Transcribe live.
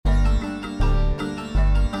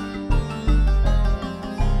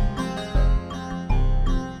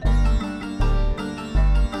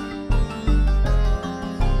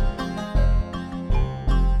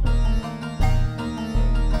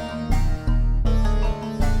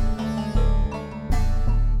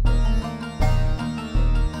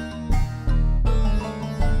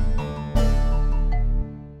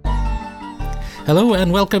Hello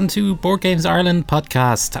and welcome to Board Games Ireland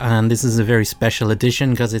podcast, and this is a very special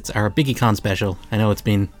edition because it's our BiggyCon special. I know it's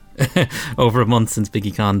been over a month since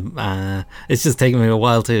BiggyCon. It's just taken me a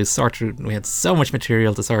while to sort through. We had so much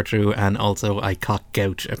material to sort through, and also I caught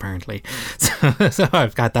gout apparently, so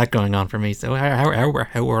I've got that going on for me. So how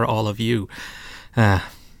are all of you?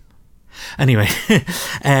 Anyway,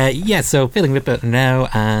 so feeling a bit better now,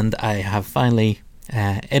 and I have finally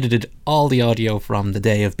edited all the audio from the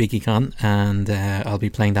day of BiggyCon, and I'll be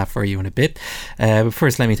playing that for you in a bit. But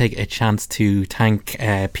first, let me take a chance to thank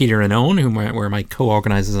Peter and Owen, who were my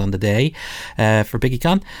co-organisers on the day for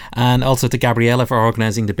BiggyCon, and also to Gabriella for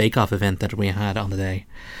organising the bake-off event that we had on the day.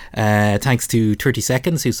 Thanks to 30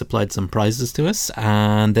 Seconds, who supplied some prizes to us,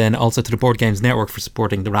 and then also to the Board Games Network for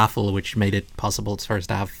supporting the raffle, which made it possible for us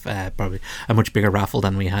to have probably a much bigger raffle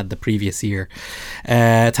than we had the previous year.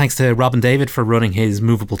 Thanks to Rob and David for running his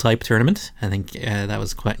movable type tournament. I think that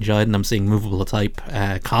was quite enjoyed, and I'm seeing movable type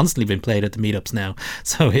constantly being played at the meetups now,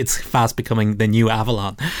 so it's fast becoming the new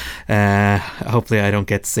Avalon. Hopefully I don't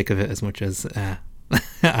get sick of it as much as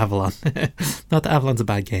Avalon. Not that Avalon's a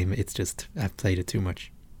bad game, it's just I've played it too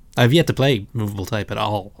much. I've yet to play movable type at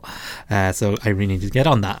all, so I really need to get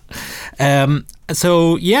on that.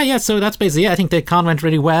 So that's basically it. I think the con went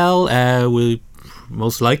really well.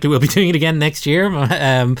 Most likely we'll be doing it again next year.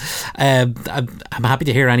 I'm happy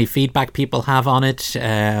to hear any feedback people have on it,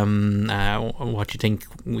 what you think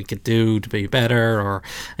we could do to be better or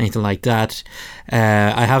anything like that.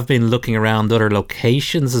 I have been looking around other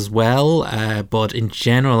locations as well, but in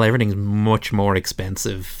general everything's much more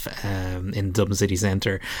expensive in Dublin City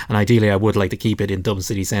Centre, and ideally I would like to keep it in Dublin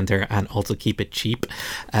City Centre and also keep it cheap,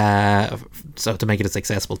 so to make it as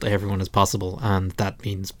accessible to everyone as possible, and that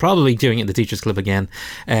means probably doing it in the Teachers Club again.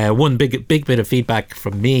 One big bit of feedback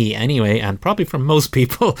from me anyway, and probably from most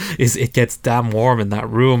people, is it gets damn warm in that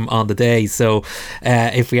room on the day. So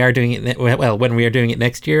if we are doing it, when we are doing it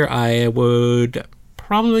next year, I would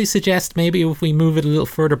probably suggest maybe if we move it a little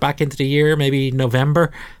further back into the year, maybe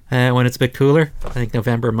November, when it's a bit cooler. I think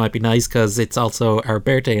November might be nice because it's also our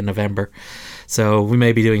birthday in November. So we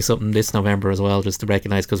may be doing something this November as well, just to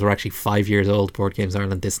recognise, because we're actually 5 years old, Board Games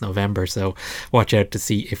Ireland, this November. So watch out to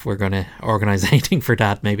see if we're going to organise anything for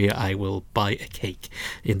that. Maybe I will buy a cake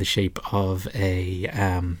in the shape of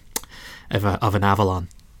an Avalon.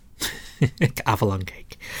 Avalon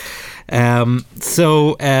cake.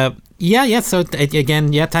 So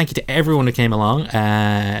again, thank you to everyone who came along.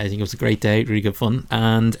 I think it was a great day, really good fun,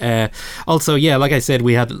 and also, like I said,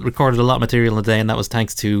 we had recorded a lot of material in the day, and that was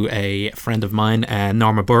thanks to a friend of mine,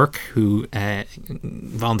 Norma Burke, who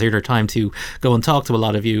volunteered her time to go and talk to a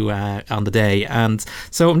lot of you on the day. And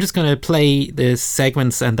so I'm just going to play the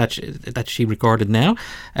segments and that she recorded now.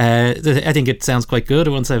 I think it sounds quite good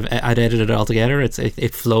once I'd edited it all together.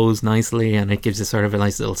 It flows nicely, and it gives us sort of a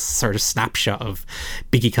nice little sort of snapshot of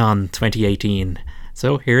BiggyCon 2018.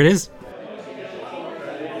 So here it is.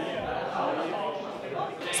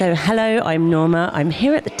 So hello, I'm Norma. I'm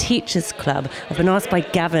here at the Teachers Club. I've been asked by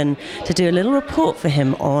Gavin to do a little report for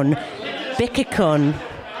him on BiggyCon.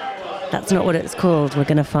 That's not what it's called. We're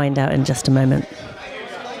going to find out in just a moment.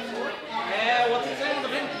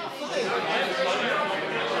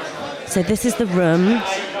 So this is the room.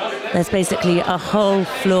 There's basically a whole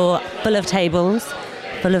floor full of tables,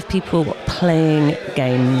 full of people playing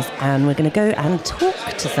games, and we're going to go and talk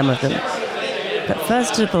to some of them. But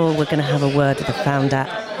first of all, we're going to have a word with the founder,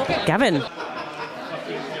 Gavin.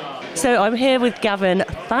 So I'm here with Gavin,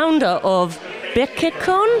 founder of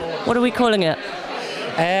BiggyCon. What are we calling it?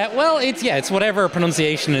 It's whatever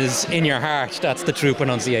pronunciation is in your heart. That's the true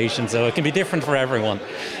pronunciation, so it can be different for everyone.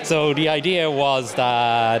 So the idea was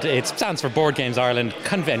that it stands for Board Games Ireland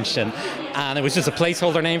Convention, and it was just a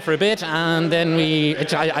placeholder name for a bit, and then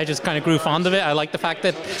I just kind of grew fond of it. I like the fact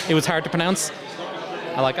that it was hard to pronounce.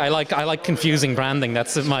 I like confusing branding.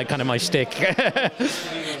 That's my shtick.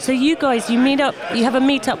 So you guys, you meet up. You have a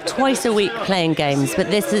meet up twice a week playing games, but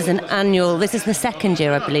this is This is the second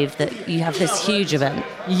year, I believe, that you have this huge event.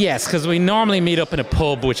 Yes, because we normally meet up in a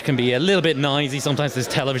pub, which can be a little bit noisy. Sometimes there's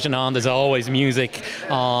television on. There's always music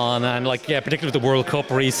on, and particularly with the World Cup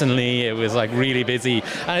recently, it was really busy,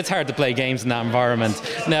 and it's hard to play games in that environment.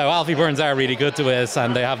 Now, Alfie Burns are really good to us,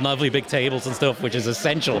 and they have lovely big tables and stuff, which is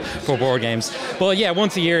essential for board games. But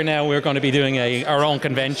once a year now we're going to be doing our own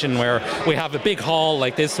convention where we have a big hall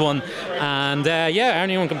like this one, and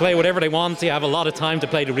anyone can play whatever they want. You have a lot of time to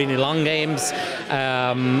play the really long games,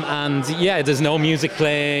 there's no music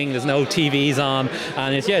playing, there's no TVs on,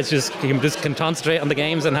 and it's just you can concentrate on the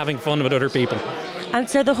games and having fun with other people. And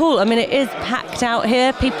so the hall, it is packed out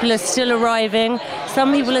here. People are still arriving.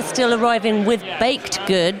 some people are still arriving with baked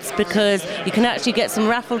goods because you can actually get some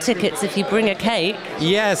raffle tickets if you bring a cake.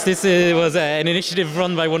 Yes, this was an initiative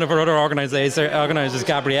run by one of our other organisers,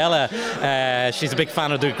 Gabriella. She's a big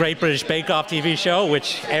fan of the Great British Bake Off TV show,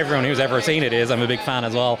 which everyone who's ever seen it is. I'm a big fan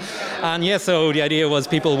as well. And yes, so the idea was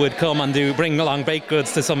people would come and bring along baked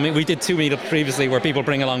goods to some. We did 2 meetups previously where people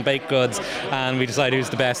bring along baked goods, and we decide who's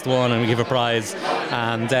the best one, and we give a prize.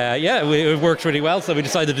 And it worked really well. So we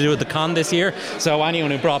decided to do it at the con this year. So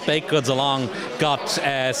anyone who brought baked goods along got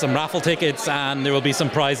some raffle tickets, and there will be some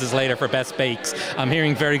prizes later for best bakes. I'm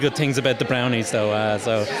hearing very good things about the brownies, though.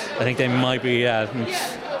 So I think they might be.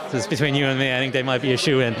 This is between you and me. I think they might be a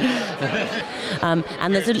shoe-in.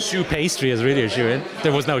 And there's a shoe pastry is really a shoe-in.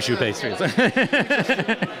 There was no shoe pastries.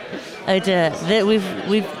 Oh dear,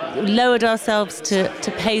 we've lowered ourselves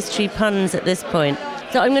to pastry puns at this point.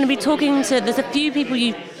 So I'm going to be talking to. There's a few people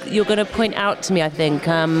you're going to point out to me. I think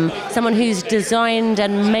someone who's designed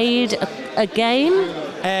and made a game.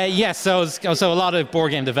 Yes, so a lot of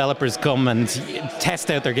board game developers come and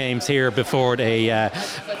test out their games here before they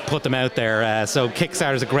put them out there. So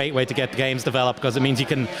Kickstarter is a great way to get the games developed because it means you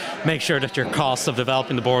can make sure that your costs of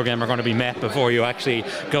developing the board game are going to be met before you actually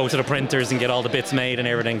go to the printers and get all the bits made and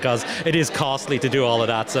everything, because it is costly to do all of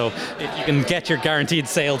that. So if you can get your guaranteed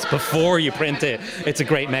sales before you print it, it's a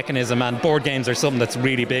great mechanism, and board games are something that's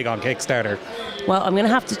really big on Kickstarter. Well, I'm going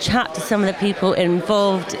to have to chat to some of the people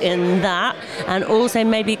involved in that, and also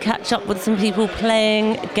maybe catch up with some people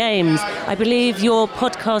playing games. I believe your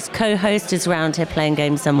podcast co-host is around here playing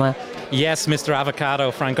games somewhere. Yes, Mr.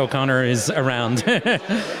 Avocado, Frank O'Connor, is around.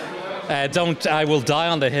 I Will Die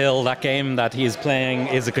on the Hill. That game that he is playing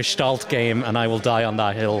is a Gestalt game, and I will die on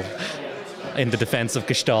that hill in the defense of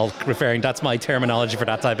Gestalt, that's my terminology for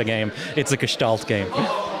that type of game. It's a Gestalt game.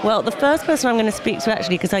 Well, the first person I'm going to speak to,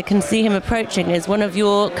 actually, because I can see him approaching, is one of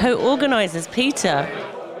your co-organisers, Peter.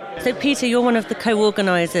 So, Peter, you're one of the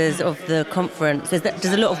co-organisers of the conference. Does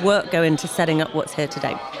a lot of work go into setting up what's here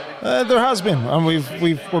today? There has been, and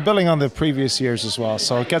we're building on the previous years as well.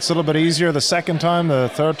 So it gets a little bit easier the second time,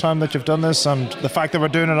 the third time that you've done this, and the fact that we're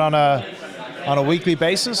doing it on a weekly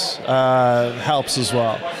basis helps as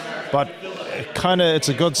well. But it's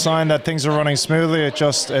a good sign that things are running smoothly. It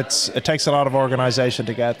takes a lot of organisation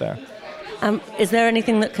to get there. Is there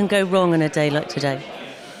anything that can go wrong on a day like today?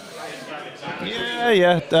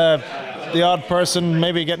 Yeah. The odd person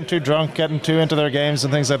maybe getting too drunk, getting too into their games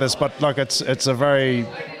and things like this. But look, it's a very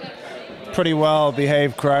pretty well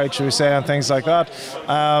behaved crowd, should we say, and things like that.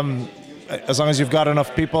 As long as you've got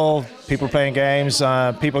enough people playing games,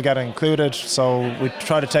 people get included. So we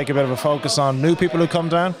try to take a bit of a focus on new people who come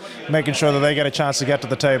down, making sure that they get a chance to get to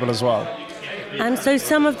the table as well. And so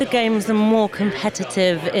some of the games are more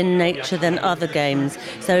competitive in nature than other games.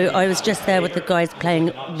 So I was just there with the guys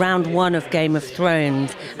playing round 1 of Game of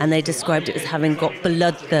Thrones, and they described it as having got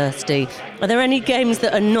bloodthirsty. Are there any games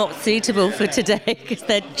that are not suitable for today because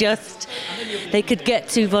they could get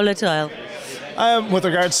too volatile? With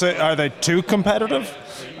regards to, are they too competitive?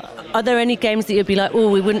 Are there any games that you'd be like,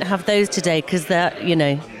 we wouldn't have those today because they're,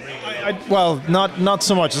 Well, not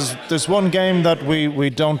so much. There's one game that we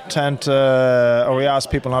don't tend to, or we ask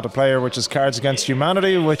people not to play, which is Cards Against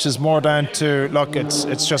Humanity, which is more down to, look,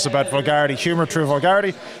 it's just about vulgarity, humour through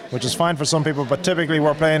vulgarity, which is fine for some people, but typically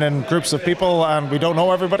we're playing in groups of people and we don't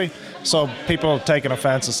know everybody, so people taking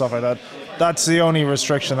offence and stuff like that. That's the only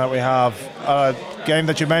restriction that we have. Game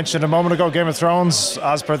that you mentioned a moment ago, Game of Thrones,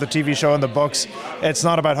 as per the TV show and the books, it's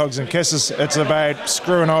not about hugs and kisses. It's about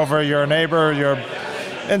screwing over your neighbour,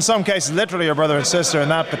 in some cases literally your brother and sister in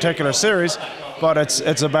that particular series, but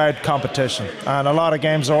it's about competition. And a lot of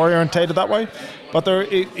games are orientated that way. But there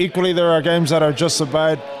are games that are just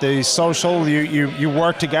about the social. You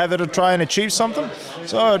work together to try and achieve something.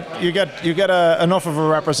 So you get enough of a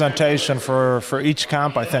representation for each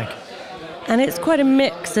camp, I think. And it's quite a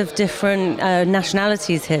mix of different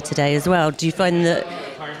nationalities here today as well. Do you find that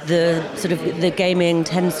the gaming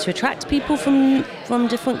tends to attract people from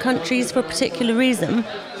different countries for a particular reason?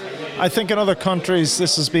 I think in other countries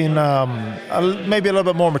this has been maybe a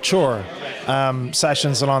little bit more mature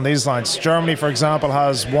sessions along these lines. Germany, for example,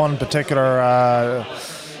 has one particular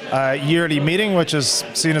yearly meeting, which is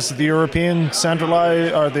seen as the European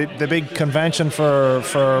centralized, or the big convention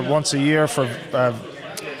for once a year for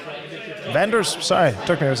vendors. Sorry, it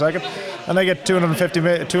took me a second. And they get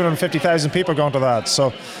 250,000 people going to that.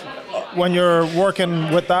 So when you're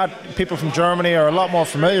working with that, people from Germany are a lot more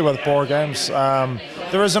familiar with board games.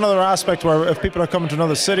 There is another aspect where if people are coming to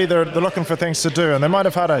another city, they're looking for things to do, and they might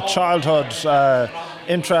have had a childhood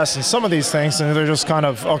interest in some of these things, and they're just kind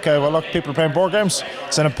of, okay, well look, people are playing board games,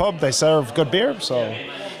 it's in a pub, they serve good beer, so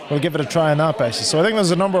we'll give it a try on that basis. So I think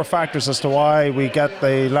there's a number of factors as to why we get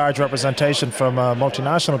the large representation from a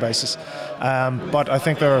multinational basis. But I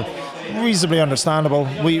think they're reasonably understandable.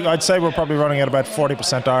 I'd say we're probably running at about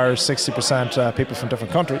 40% Irish, 60% people from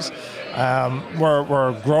different countries.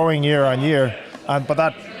 We're growing year on year, but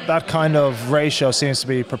that kind of ratio seems to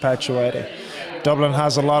be perpetuating. Dublin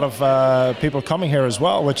has a lot of people coming here as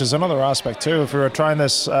well, which is another aspect too. If we were trying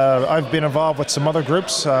this, I've been involved with some other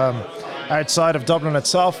groups outside of Dublin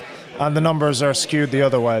itself, and the numbers are skewed the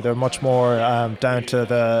other way. They're much more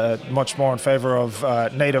much more in favour of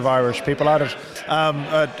native Irish people at it.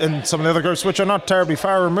 In some of the other groups, which are not terribly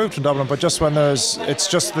far removed from Dublin, but just when it's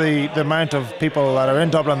just the amount of people that are in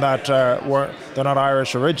Dublin that they're not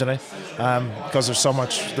Irish originally, because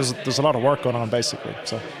there's a lot of work going on basically.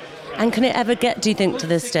 So. And can it ever get, do you think, to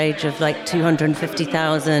this stage of like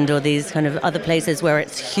 250,000 or these kind of other places where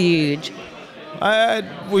it's huge?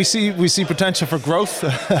 We see potential for growth.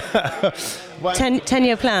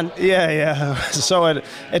 10-year plan. Yeah. So it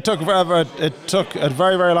took forever. It took a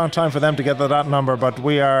very, very long time for them to get to that number, but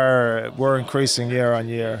we're increasing year on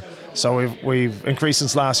year. So we've increased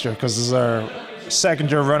since last year because this is our second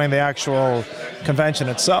year running the actual convention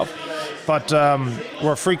itself. But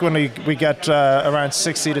we get around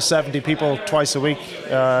 60 to 70 people twice a week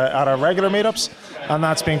at our regular meetups, and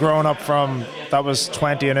that's been growing up from, that was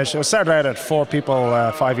 20 initially. It started out at 4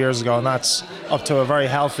 people 5 years ago, and that's up to a very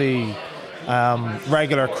healthy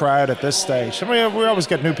regular crowd at this stage. And we always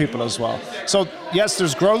get new people as well. So yes,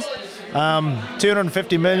 there's growth.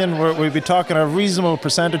 250 million, we'd be talking a reasonable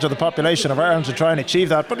percentage of the population of Ireland to try and achieve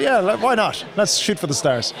that. But yeah, why not? Let's shoot for the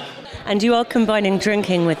stars. And you are combining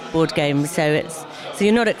drinking with board games, so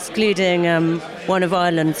you're not excluding one of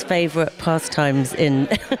Ireland's favourite pastimes in...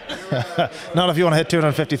 Not if you want to hit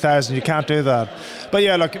 250,000, you can't do that. But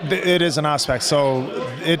yeah, look, it is an aspect. So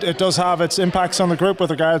it does have its impacts on the group with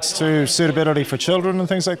regards to suitability for children and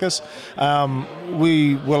things like this.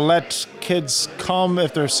 We will let kids come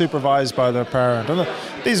if they're supervised by their parent. And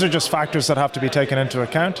these are just factors that have to be taken into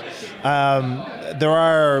account. There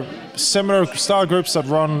are similar style groups that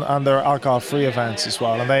run and they're alcohol-free events as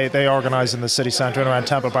well, and they organise in the city centre and around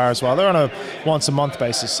Temple Bar as well. They're on a once-a-month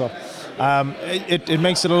basis, so it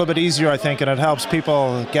makes it a little bit easier, I think, and it helps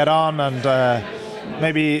people get on and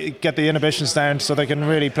maybe get the inhibitions down so they can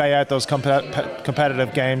really play out those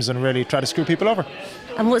competitive games and really try to screw people over.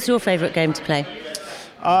 And what's your favourite game to play?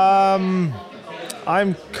 I'm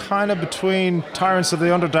kind of between Tyrants of the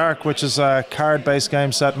Underdark, which is a card-based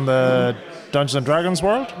game set in the Dungeons & Dragons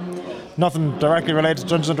world. Nothing directly related to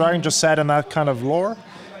Dungeons & Dragons, just set in that kind of lore.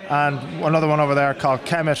 And another one over there called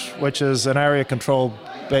Kemet, which is an area control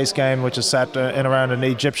based game which is set in around an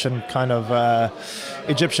Egyptian kind of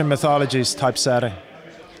Egyptian mythologies type setting.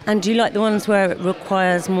 And do you like the ones where it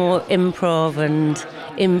requires more improv and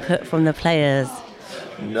input from the players?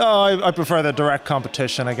 No, I prefer the direct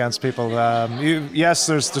competition against people. Yes,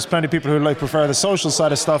 there's plenty of people who prefer the social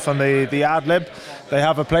side of stuff and the ad lib. They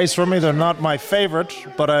have a place for me. They're not my favourite,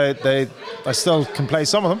 but I still can play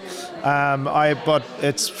some of them. But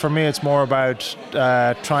for me, it's more about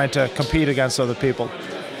trying to compete against other people.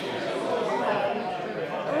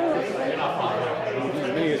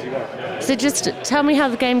 So just tell me how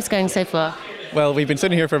the game's going so far. Well, we've been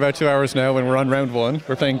sitting here for about 2 hours now and we're on round 1.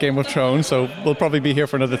 We're playing Game of Thrones, so we'll probably be here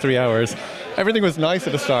for another 3 hours. Everything was nice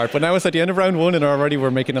at the start, but now it's at the end of round 1 and already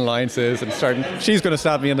we're making alliances and starting. She's going to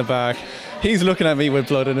stab me in the back. He's looking at me with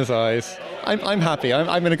blood in his eyes. I'm happy.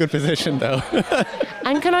 I'm in a good position, though.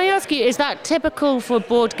 And can I ask you, is that typical for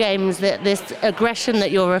board games, that this aggression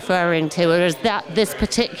that you're referring to, or is that this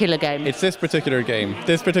particular game? It's this particular game.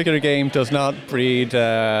 This particular game does not breed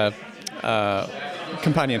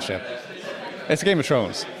companionship. It's a Game of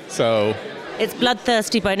Thrones, so... It's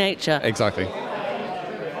bloodthirsty by nature. Exactly.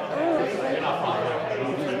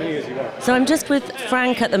 So I'm just with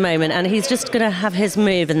Frank at the moment, and he's just going to have his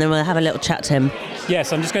move, and then we'll have a little chat to him.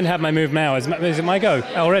 Yes, I'm just going to have my move now. Is it my go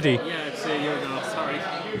already? Yeah, it's your go, sorry.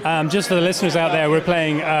 Just for the listeners out there, we're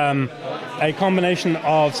playing a combination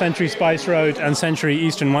of Century Spice Road and Century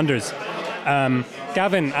Eastern Wonders.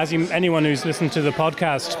 Gavin, as anyone who's listened to the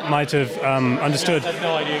podcast might have understood,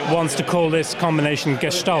 wants to call this combination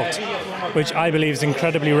Gestalt, which I believe is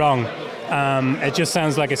incredibly wrong. It just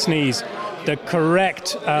sounds like a sneeze. The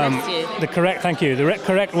correct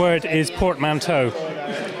word is portmanteau.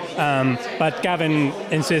 But Gavin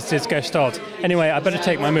insists it's Gestalt. Anyway, I better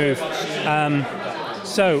take my move.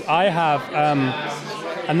 So I have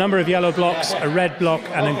a number of yellow blocks, a red block,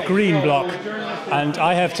 and a green block, and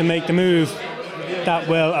I have to make the move that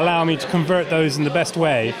will allow me to convert those in the best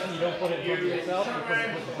way.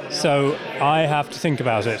 So I have to think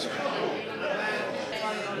about it.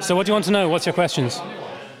 So what do you want to know? What's your questions?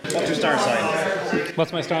 What's your star sign?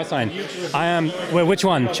 What's my star sign? I am, well, which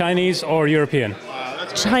one? Chinese or European?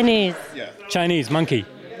 Chinese. Chinese, monkey.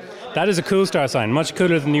 That is a cool star sign, much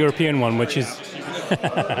cooler than the European one, which is...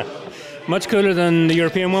 much cooler than the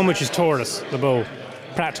European one, which is Taurus, the bull.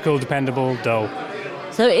 Practical, dependable, dull.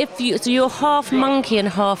 So you're half monkey and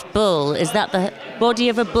half bull. Is that the body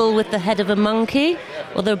of a bull with the head of a monkey,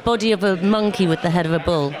 or the body of a monkey with the head of a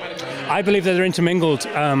bull? I believe that they're intermingled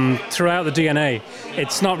throughout the DNA.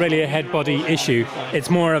 It's not really a head-body issue. It's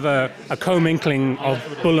more of a commingling of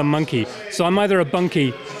bull and monkey. So I'm either a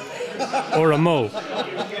bunkie or a mull.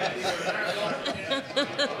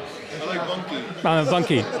 I'm a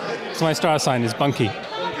bunkie. So my star sign is bunkie.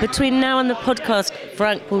 Between now and the podcast,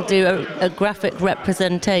 Frank will do a graphic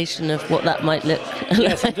representation of what that might look like.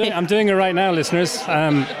 Yes, I'm doing it right now, listeners.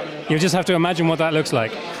 You just have to imagine what that looks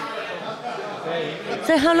like.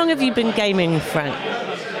 So how long have you been gaming, Frank?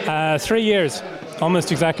 3 years,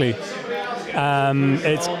 almost exactly.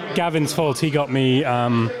 It's Gavin's fault. He got me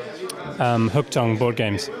hooked on board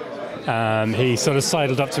games. He sort of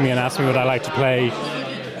sidled up to me and asked me would I like to play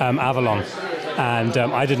Avalon. And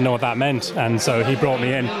I didn't know what that meant, and so he brought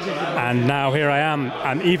me in. And now here I am.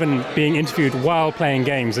 I'm even being interviewed while playing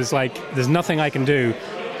games. It's like there's nothing I can do.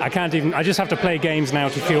 I just have to play games now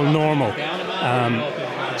to feel normal.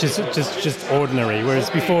 Just ordinary. Whereas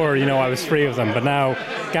before, I was free of them, but now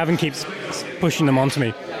Gavin keeps pushing them onto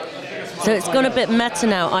me. So it's gone a bit meta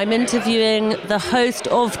now. I'm interviewing the host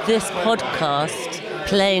of this podcast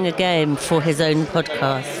playing a game for his own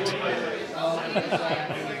podcast.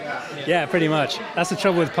 Yeah, pretty much. That's the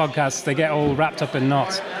trouble with podcasts. They get all wrapped up in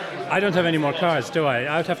knots. I don't have any more cards, do I?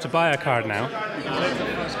 I would have to buy a card now.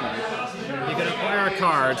 You can acquire a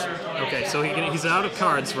card. Okay, so he's out of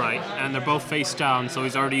cards, right? And they're both face down, so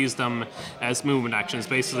he's already used them as movement actions.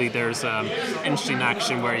 Basically, there's interesting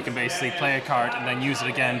action where you can basically play a card and then use it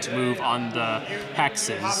again to move on the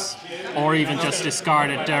hexes, or even just discard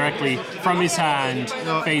it directly from his hand,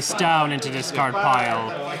 face down into the discard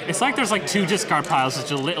pile. It's like there's like two discard piles, which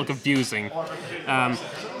is a little confusing.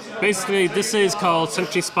 Basically, this is called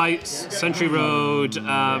Century Spice, Century Road,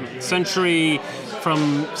 Century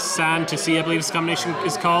from Sand to Sea, I believe this combination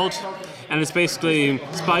is called. And it's basically,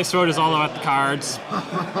 Spice Road is all about the cards.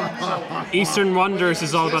 Eastern Wonders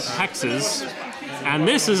is all about the hexes. And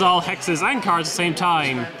this is all hexes and cards at the same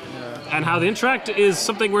time. And how they interact is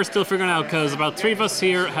something we're still figuring out, because about 3 of us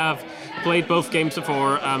here have played both games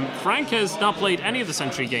before. Frank has not played any of the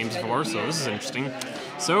Century games before, so this is interesting.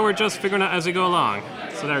 So we're just figuring out as we go along.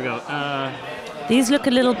 So there we go. These look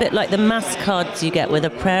a little bit like the mass cards you get with a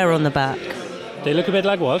prayer on the back. They look a bit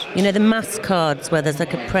like what? The mass cards where there's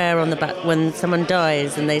like a prayer on the back when someone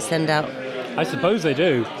dies and they send out... I suppose they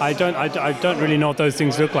do. I don't really know what those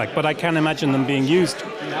things look like, but I can imagine them being used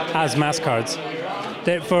as mass cards.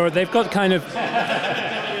 They've got kind of...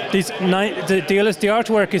 The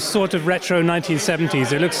artwork is sort of retro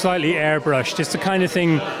 1970s. It looks slightly airbrushed. It's the kind of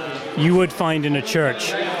thing you would find in a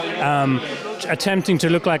church, attempting to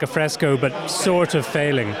look like a fresco, but sort of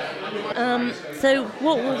failing. So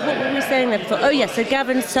what were we saying there before? Oh, yes, so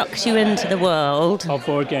Gavin sucks you into the world of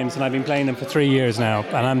board games, and I've been playing them for 3 years now,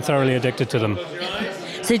 and I'm thoroughly addicted to them.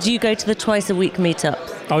 So do you go to the twice-a-week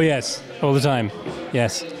meetups? Oh, yes, all the time,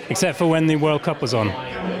 yes, except for when the World Cup was on.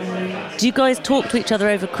 Do you guys talk to each other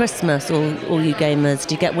over Christmas, all you gamers?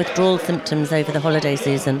 Do you get withdrawal symptoms over the holiday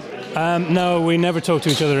season? No, we never talk to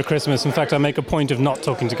each other at Christmas. In fact, I make a point of not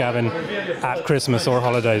talking to Gavin at Christmas or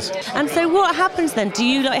holidays. And so what happens then? Do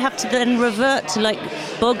you have to then revert to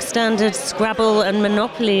bog standard Scrabble and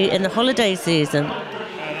Monopoly in the holiday season?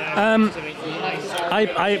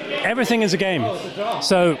 Everything is a game.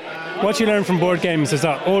 So what you learn from board games is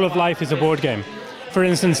that all of life is a board game. For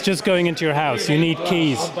instance, just going into your house, you need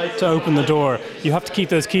keys to open the door. You have to keep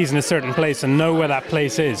those keys in a certain place and know where that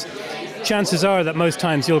place is. Chances are that most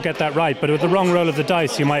times you'll get that right, but with the wrong roll of the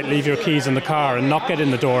dice, you might leave your keys in the car and not get in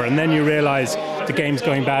the door, and then you realise the game's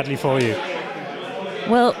going badly for you.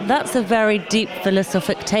 Well, that's a very deep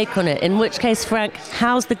philosophic take on it. In which case, Frank,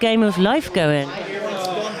 how's the game of life going?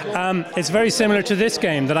 It's very similar to this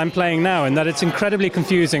game that I'm playing now, in that it's incredibly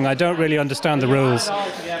confusing. I don't really understand the rules.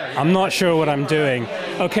 I'm not sure what I'm doing.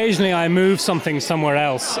 Occasionally I move something somewhere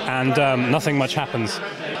else and nothing much happens.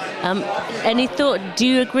 Any thought, do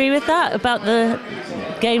you agree with that, about the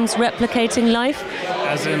games replicating life?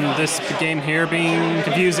 As in this game here being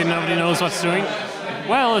confusing, nobody knows what's doing?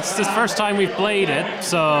 Well, it's the first time we've played it,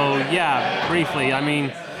 so yeah, briefly. I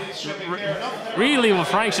mean, really, well,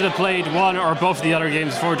 Frank should have played one or both of the other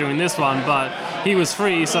games before doing this one, but he was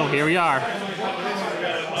free, so here we are.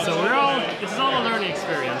 So this is all a learning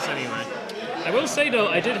experience anyway. I will say though,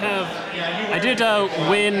 I did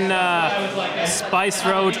win Spice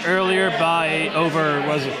Road earlier by over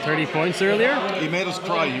 30 points earlier. He made us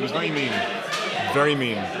cry. He was very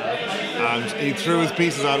mean, and he threw his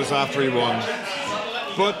pieces at us after he won.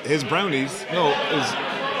 But his brownies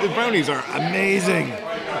are amazing.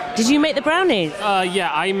 Did you make the brownies?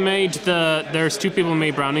 Yeah, I made there's two people who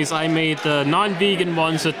made brownies. I made the non-vegan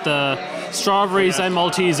ones with the strawberries and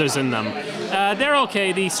Maltesers in them. They're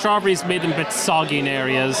okay. The strawberries made them a bit soggy in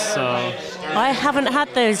areas, so... I haven't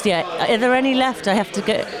had those yet. Are there any left? I have to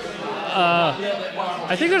go...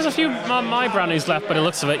 I think there's a few my brownies left by the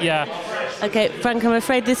looks of it, yeah. Okay, Frank, I'm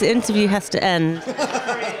afraid this interview has to end.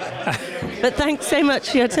 But thanks so much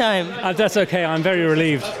for your time. That's okay. I'm very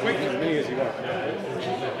relieved.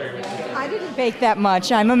 I didn't bake that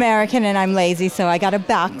much. I'm American and I'm lazy, so I got a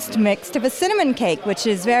boxed mix of a cinnamon cake, which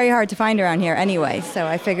is very hard to find around here anyway, so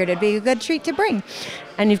I figured it'd be a good treat to bring.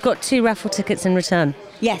 And you've got 2 raffle tickets in return?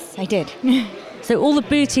 Yes, I did. So all the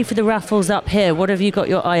booty for the raffles up here, what have you got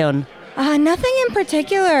your eye on? Nothing in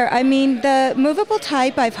particular. I mean, the movable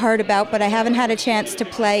type I've heard about, but I haven't had a chance to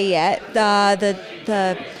play yet.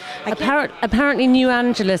 Apparently New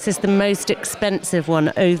Angeles is the most expensive one,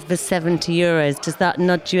 over €70. Does that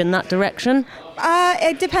nudge you in that direction?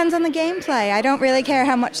 It depends on the gameplay. I don't really care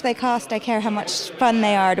how much they cost. I care how much fun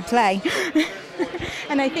they are to play.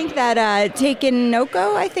 And I think that Taken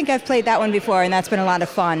Noko, I think I've played that one before, and that's been a lot of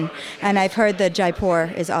fun. And I've heard the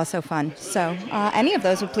Jaipur is also fun. So any of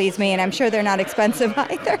those would please me, and I'm sure they're not expensive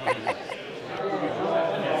either.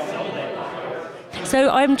 So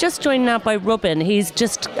I'm just joined now by Robin. He's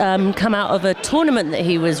just come out of a tournament that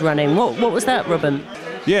he was running. What was that, Robin?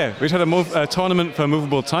 Yeah, we had a tournament for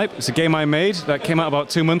Movable Type. It's a game I made that came out about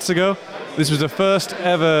 2 months ago. This was the first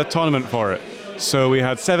ever tournament for it. So we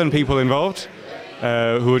had 7 people involved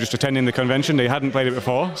who were just attending the convention. They hadn't played it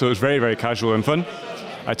before, so it was very, very casual and fun.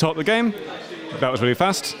 I taught the game. That was really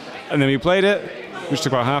fast. And then we played it, which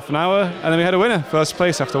took about half an hour. And then we had a winner, first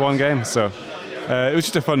place after 1 game. So it was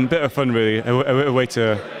just a bit of fun, really. A way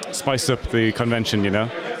to spice up the convention, you know.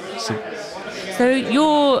 So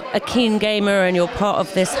you're a keen gamer and you're part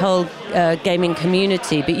of this whole gaming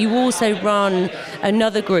community, but you also run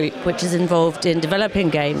another group which is involved in developing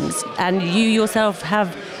games, and you yourself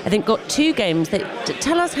have, I think, got 2 games.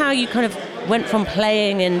 Tell us how you kind of went from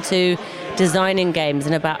playing into designing games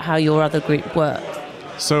and about how your other group works.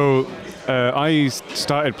 So I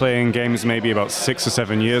started playing games maybe about 6 or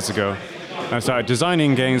 7 years ago. I started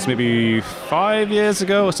designing games maybe 5 years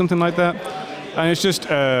ago or something like that. And it's just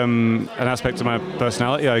an aspect of my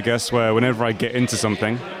personality, I guess, where whenever I get into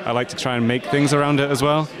something, I like to try and make things around it as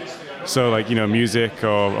well. So, like, you know, music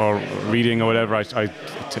or reading or whatever, I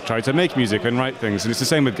try to make music and write things. And it's the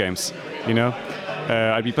same with games, you know.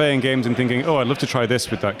 I'd be playing games and thinking, oh, I'd love to try this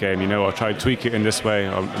with that game, you know, or try to tweak it in this way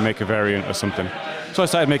or make a variant or something. So I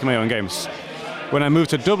started making my own games. When I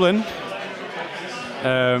moved to Dublin,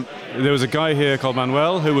 there was a guy here called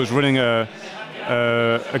Manuel who was running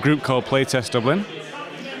a group called Playtest Dublin,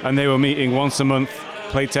 and they were meeting once a month,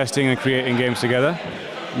 playtesting and creating games together.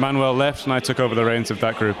 Manuel left and I took over the reins of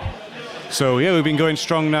that group. So yeah, we've been going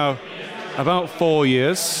strong now about 4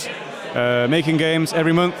 years, making games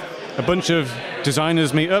every month. A bunch of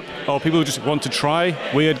designers meet up, or people who just want to try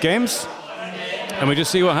weird games, and we just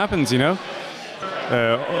see what happens, you know.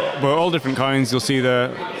 We're all different kinds. You'll see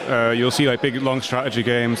like big long strategy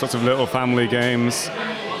games, lots of little family games,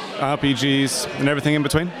 RPGs, and everything in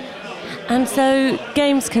between. And so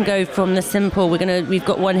games can go from the simple, we've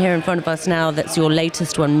got one here in front of us now that's your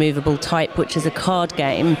latest one, Movable Type, which is a card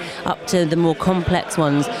game, up to the more complex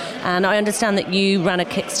ones. And I understand that you ran a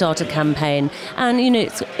Kickstarter campaign, and you know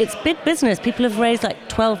it's big business. People have raised like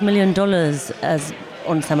 $12 million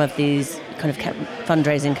on some of these kind of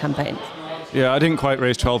fundraising campaigns. Yeah, I didn't quite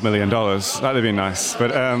raise $12 million. That'd be nice.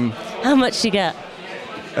 But how much did you get?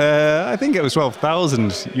 I think it was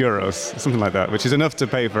 €12,000, something like that, which is enough to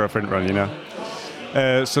pay for a print run, you know.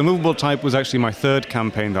 So Movable Type was actually my 3rd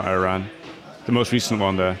campaign that I ran, the most recent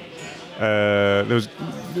one there. There was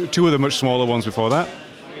 2 of the much smaller ones before that.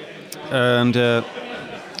 And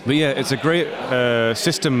but yeah, it's a great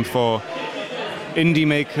system for indie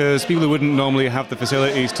makers, people who wouldn't normally have the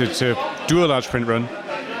facilities to do a large print run,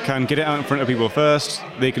 can get it out in front of people first.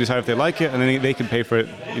 They can decide if they like it, and then they can pay for it,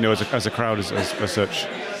 you know, as a crowd as such.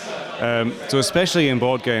 So especially in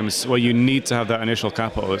board games where you need to have that initial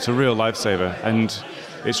capital, it's a real lifesaver, and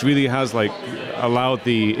it really has like allowed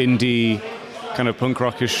the indie kind of punk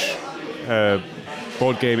rockish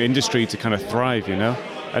board game industry to kind of thrive, you know.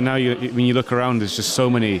 And now when you look around, there's just so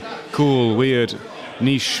many cool, weird,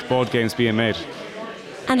 niche board games being made.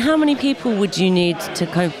 And how many people would you need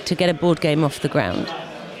to get a board game off the ground?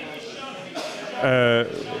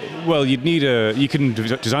 Well, you can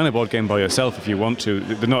design a board game by yourself if you want to.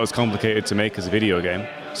 They're not as complicated to make as a video game.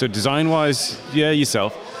 So design-wise,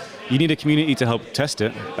 yourself. You need a community to help test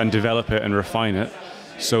it and develop it and refine it.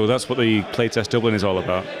 So that's what the Playtest Dublin is all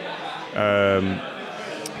about.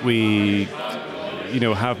 We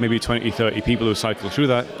have maybe 20, 30 people who cycle through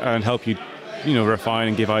that and help you, refine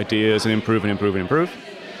and give ideas and improve.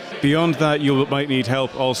 Beyond that, you might need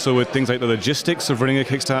help also with things like the logistics of running a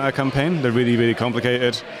Kickstarter campaign. They're really, really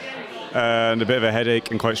complicated and a bit of a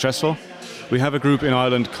headache and quite stressful. We have a group in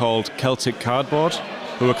Ireland called Celtic Cardboard,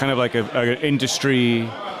 who are kind of like an industry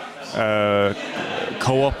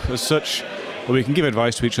co-op as such, where we can give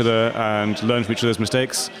advice to each other and learn from each other's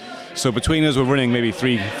mistakes. So between us, we're running maybe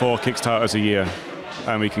 3-4 Kickstarters a year,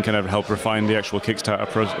 and we can kind of help refine the actual Kickstarter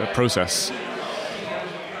process.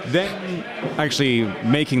 Then, actually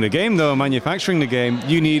making the game, though, manufacturing the game,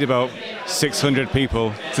 you need about 600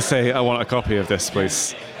 people to say, I want a copy of this,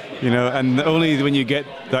 please. And only when you get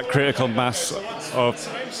that critical mass of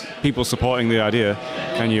people supporting the idea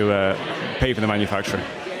can you pay for the manufacturing.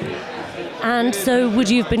 And so would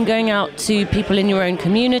you have been going out to people in your own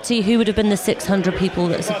community? Who would have been the 600 people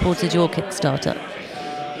that supported your Kickstarter?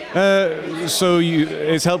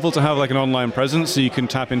 It's helpful to have like an online presence so you can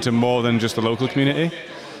tap into more than just the local community.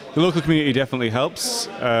 The local community definitely helps.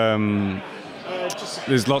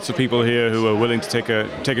 There's lots of people here who are willing to take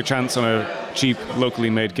a chance on a cheap, locally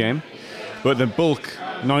made game. But the bulk,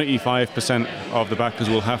 95% of the backers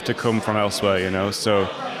will have to come from elsewhere, So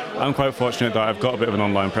I'm quite fortunate that I've got a bit of an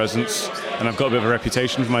online presence and I've got a bit of a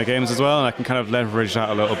reputation for my games as well, and I can kind of leverage that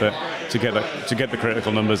a little bit to get the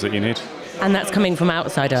critical numbers that you need. And that's coming from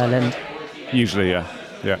outside Ireland? Usually, yeah.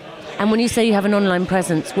 And when you say you have an online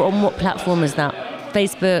presence, on what platform is that?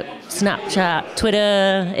 Facebook, Snapchat,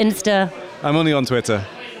 Twitter, Insta? I'm only on Twitter,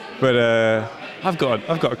 but I've got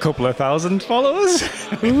a couple of thousand followers.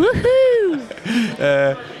 Woohoo!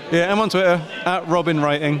 I'm on Twitter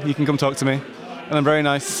 @RobinWriting. You can come talk to me, and I'm very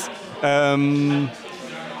nice.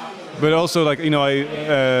 But also,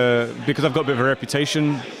 because I've got a bit of a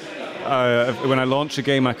reputation, when I launch a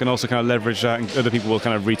game, I can also kind of leverage that, and other people will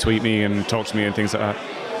kind of retweet me and talk to me and things like that.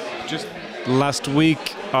 Just last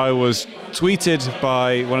week, I was tweeted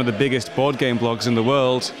by one of the biggest board game blogs in the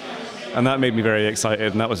world, and that made me very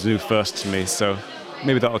excited, and that was a new first to me, so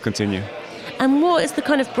maybe that'll continue. And what is the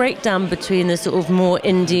kind of breakdown between the sort of more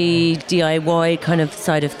indie DIY kind of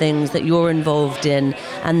side of things that you're involved in,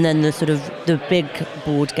 and then the sort of the big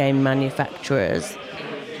board game manufacturers?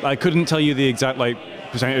 I couldn't tell you the exact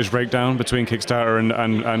percentage breakdown between Kickstarter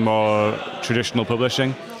and more traditional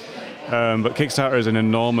publishing, but Kickstarter is an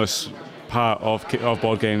enormous part of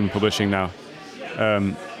board game publishing now.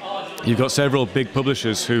 You've got several big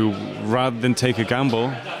publishers who, rather than take a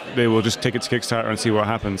gamble, they will just take it to Kickstarter and see what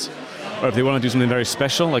happens. Or if they want to do something very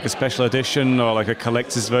special, like a special edition or like a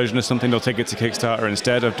collector's version of something, they'll take it to Kickstarter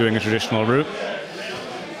instead of doing a traditional route.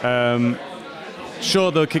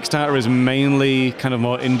 Sure, though, Kickstarter is mainly kind of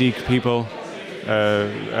more indie people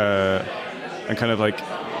and kind of like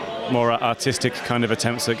more artistic kind of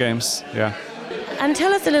attempts at games. Yeah. And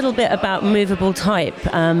tell us a little bit about Movable Type.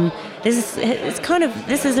 This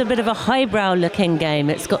is a bit of a highbrow-looking game.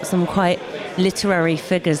 It's got some quite literary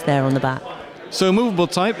figures there on the back. So Movable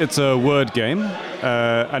Type, it's a word game,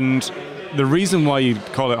 and the reason why you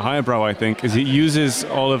call it highbrow, I think, is it uses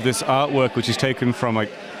all of this artwork which is taken from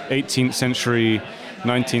 18th century,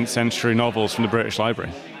 19th century novels from the British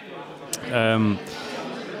Library. The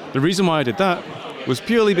reason why I did that was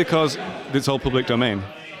purely because it's all public domain.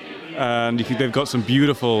 And they've got some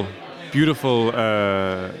beautiful bits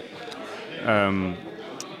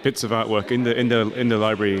of artwork in the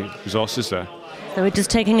library resources there. So we're just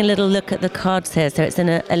taking a little look at the cards here. So it's in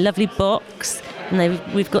a lovely box, and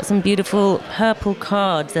we've got some beautiful purple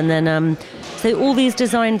cards, and then so all these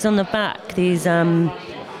designs on the back, these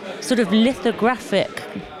sort of lithographic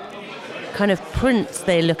kind of prints.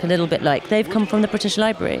 They look a little bit like they've come from the British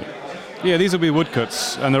Library. Yeah, these will be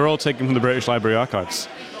woodcuts, and they're all taken from the British Library archives.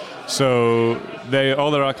 So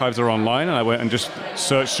all their archives are online, and I went and just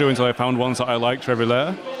searched through until I found ones that I liked for every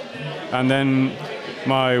layer. And then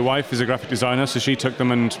my wife is a graphic designer, so she took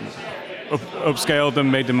them and upscaled them,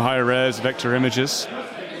 made them higher res, vector images.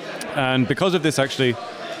 And because of this, actually,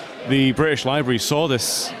 the British Library saw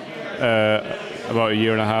this about a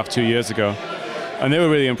year and a half, 2 years ago, and they were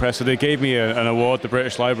really impressed. So they gave me an award, the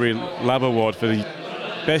British Library Lab Award, for the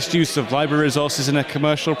best use of library resources in a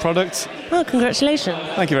commercial product. Well, congratulations.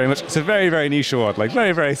 Thank you very much. It's a very, very niche award,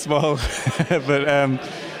 very, very small. But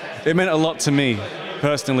it meant a lot to me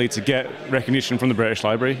personally to get recognition from the British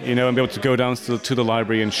Library, and be able to go down to the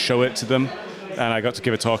library and show it to them. And I got to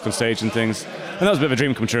give a talk on stage and things. And that was a bit of a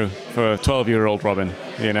dream come true for a 12-year-old Robin,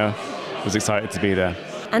 was excited to be there.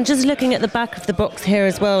 And just looking at the back of the box here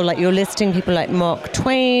as well, like you're listing people like Mark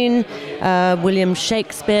Twain, William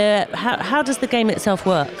Shakespeare. How does the game itself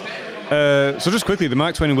work? So just quickly, the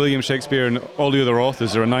Mark Twain and William Shakespeare and all the other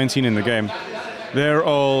authors, there are 19 in the game. They're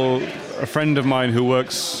all a friend of mine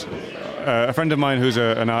who's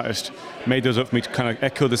an artist, made those up for me to kind of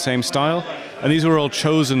echo the same style. And these were all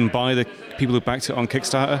chosen by the people who backed it on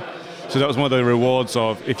Kickstarter. So that was one of the rewards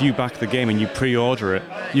of, if you back the game and you pre-order it,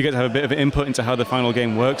 you get to have a bit of an input into how the final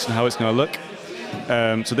game works and how it's going to look.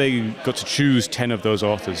 So they got to choose 10 of those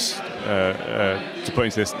authors to put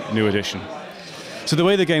into this new edition. So the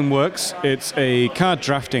way the game works, it's a card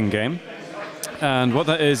drafting game. And what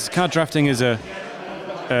that is, card drafting is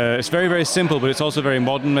it's very, very simple, but it's also a very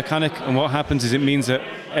modern mechanic. And what happens is it means that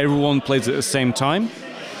everyone plays at the same time.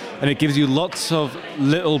 And it gives you lots of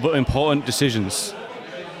little but important decisions.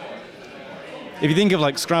 If you think of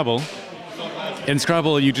like Scrabble, in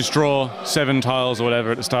Scrabble you just draw 7 tiles or whatever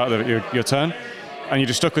at the start of your turn, and you're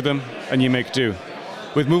just stuck with them and you make do.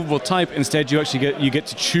 With movable type, instead you actually get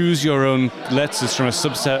to choose your own letters from a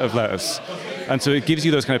subset of letters. And so it gives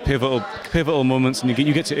you those kind of pivotal moments, and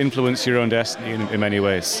you get to influence your own destiny in many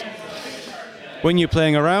ways. When you're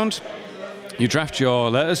playing around, you draft your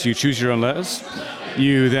letters, you choose your own letters.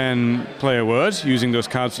 You then play a word using those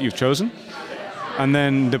cards that you've chosen. And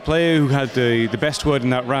then the player who had the best word in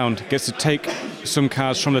that round gets to take some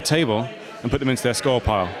cards from the table and put them into their score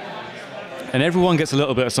pile. And everyone gets a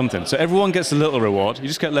little bit of something. So everyone gets a little reward. You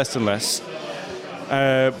just get less and less.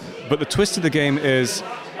 But the twist of the game is,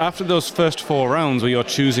 after those first 4 rounds where you're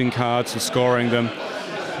choosing cards and scoring them,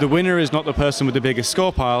 the winner is not the person with the biggest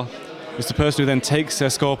score pile. It's the person who then takes their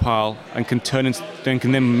score pile and can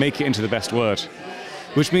then make it into the best word.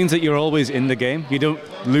 Which means that you're always in the game. You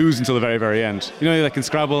don't lose until the very, very end. Like in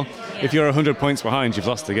Scrabble, if you're 100 points behind, you've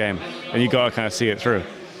lost the game, and you've got to kind of see it through.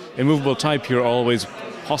 In movable type, you're always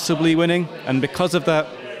possibly winning, and because of that,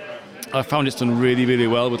 I found it's done really, really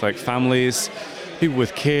well with like families, people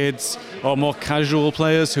with kids, or more casual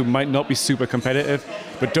players who might not be super competitive,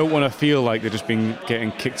 but don't want to feel like they're just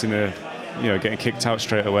getting kicked getting kicked out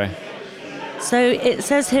straight away. So it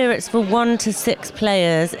says here it's for 1 to 6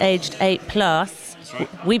 players, aged 8+.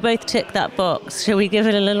 We both tick that box. Shall we give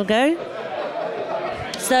it a little go?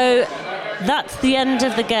 So that's the end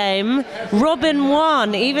of the game. Robin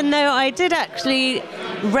won, even though I did actually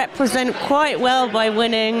represent quite well by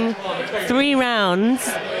winning 3 rounds.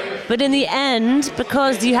 But in the end,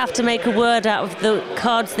 because you have to make a word out of the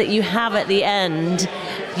cards that you have at the end,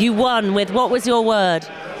 you won with, what was your word?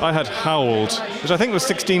 I had howled, which I think was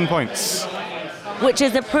 16 points. Which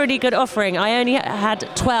is a pretty good offering. I only had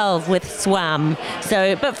 12 with swam.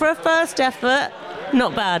 But for a first effort,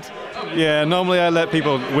 not bad. Yeah, normally I let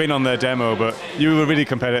people win on their demo, but you were really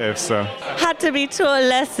competitive, so. Had to be taught a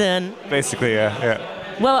lesson. Basically, yeah.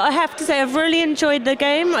 Well, I have to say I've really enjoyed the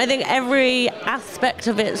game. I think every aspect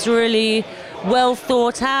of it's really well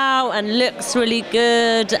thought out and looks really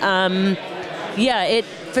good.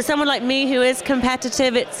 For someone like me who is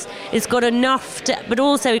competitive, it's got enough but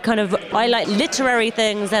also I like literary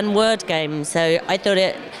things and word games, so I thought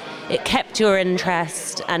it kept your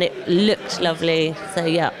interest and it looked lovely, so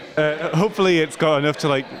yeah. Hopefully it's got enough to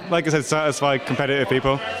like I said, satisfy competitive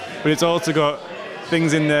people, but it's also got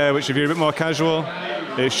things in there which if you're a bit more casual,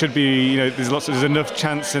 it should be, there's enough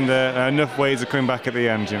chance in there and enough ways of coming back at the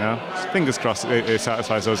end, Fingers crossed it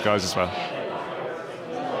satisfies those guys as well.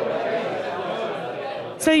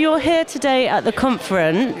 So you're here today at the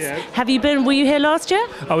conference. Yeah. Were you here last year?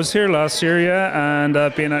 I was here last year, yeah, and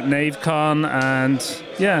I've been at NaveCon, and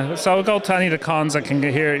yeah, so I'll go to any of the cons I can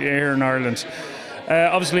get here in Ireland.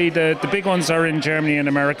 Obviously, the big ones are in Germany and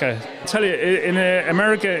America. I'll tell you, in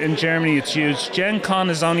America and Germany, it's huge. Gen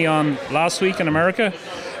Con is only on last week in America,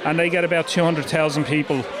 and they get about 200,000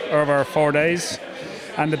 people over 4 days.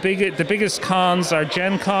 And the biggest cons are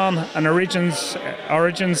Gen Con and Origins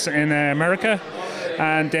in America.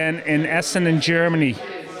 And then in Essen in Germany,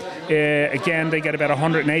 again, they get about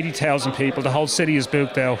 180,000 people. The whole city is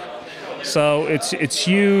booked out. So it's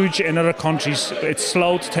huge in other countries. It's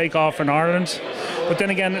slow to take off in Ireland. But then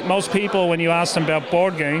again, most people, when you ask them about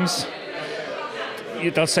board games,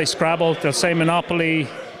 they'll say Scrabble, they'll say Monopoly.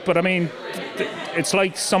 But I mean, it's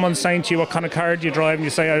like someone saying to you what kind of car do you drive, and you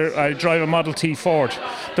say, I drive a Model T Ford.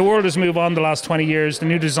 The world has moved on the last 20 years. The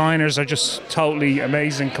new designers are just totally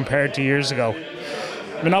amazing compared to years ago.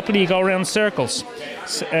 Monopoly, you go around circles.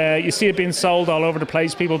 You see it being sold all over the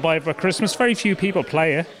place. People buy it for Christmas. Very few people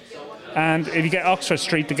play it. And if you get Oxford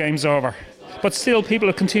Street, the game's over. But still, people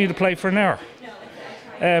will continue to play for an hour.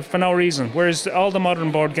 For no reason. Whereas all the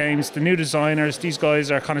modern board games, the new designers, these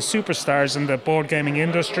guys are kind of superstars in the board gaming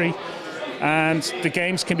industry. And the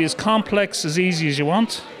games can be as complex, as easy as you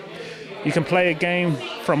want. You can play a game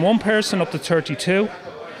from one person up to 32.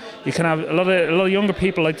 You can have a lot of younger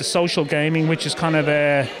people like the social gaming, which is kind of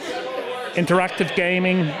interactive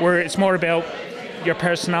gaming, where it's more about your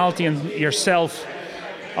personality and yourself.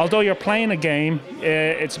 Although you're playing a game,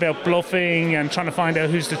 it's about bluffing and trying to find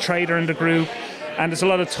out who's the traitor in the group. And there's a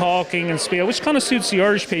lot of talking and spiel, which kind of suits the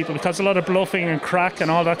Irish people because a lot of bluffing and crack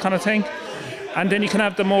and all that kind of thing. And then you can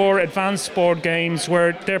have the more advanced board games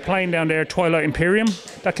where they're playing down there, Twilight Imperium,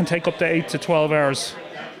 that can take up to 8 to 12 hours.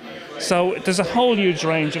 So there's a whole huge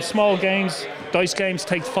range of small games. Dice games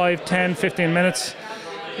take 5, 10, 15 minutes.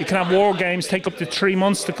 You can have war games take up to 3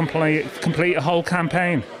 months to complete a whole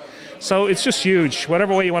campaign. So it's just huge,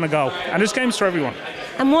 whatever way you want to go. And there's games for everyone.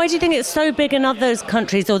 And why do you think it's so big in those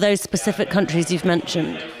countries or those specific countries you've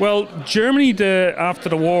mentioned? Well, Germany, after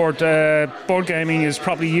the war, board gaming is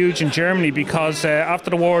probably huge in Germany because after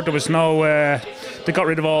the war there was no... they got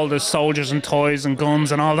rid of all the soldiers and toys and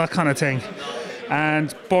guns and all that kind of thing.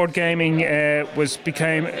 And board gaming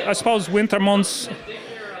became, I suppose, winter months.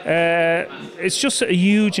 It's just a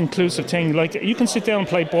huge inclusive thing. Like, you can sit down and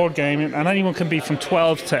play board gaming and anyone can be from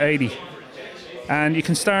 12 to 80. And you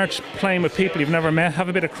can start playing with people you've never met, have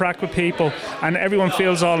a bit of crack with people, and everyone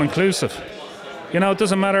feels all inclusive. You know, it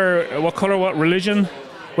doesn't matter what colour, what religion,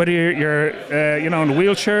 whether you're in a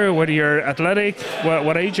wheelchair, whether you're athletic,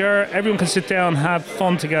 what age you are, everyone can sit down and have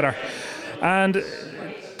fun together. And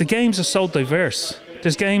the games are so diverse.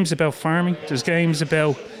 There's games about farming, there's games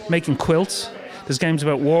about making quilts, there's games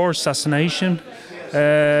about war, assassination,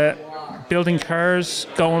 building cars,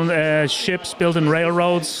 going ships, building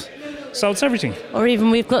railroads. So it's everything. Or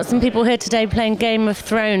even we've got some people here today playing Game of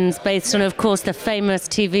Thrones based on, of course, the famous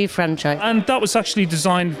TV franchise. And that was actually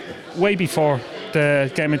designed way before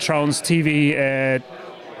the Game of Thrones TV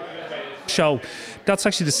show. That's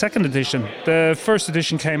actually the second edition. The first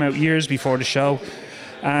edition came out years before the show.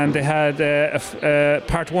 And they had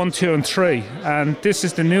part 1, 2 and 3. And this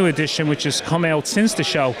is the new edition which has come out since the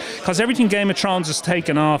show. Because everything Game of Thrones has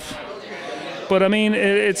taken off. But I mean,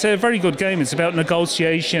 it's a very good game. It's about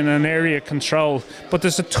negotiation and area control. But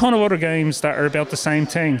there's a ton of other games that are about the same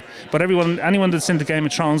thing. But anyone that's into Game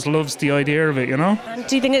of Thrones loves the idea of it, you know? And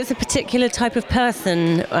do you think it's a particular type of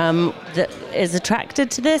person that is attracted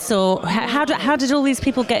to this? Or how did all these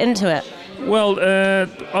people get into it? Well,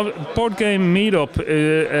 Board Game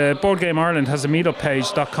Meetup, Board Game Ireland has a meetup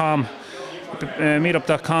page.com,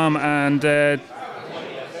 meetup.com, and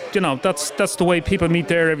that's the way people meet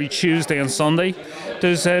there every Tuesday and Sunday.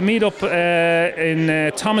 There's a meetup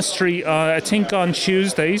in Thomas Street, I think on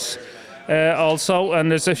Tuesdays also, and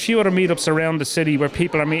there's a few other meetups around the city where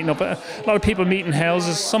people are meeting up. A lot of people meet in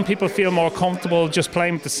houses. Some people feel more comfortable just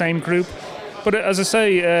playing with the same group. But as I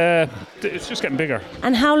say, it's just getting bigger.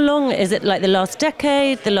 And how long is it, like the last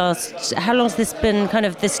decade, how long has this been, kind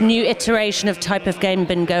of this new iteration of type of game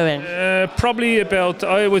been going? Probably about,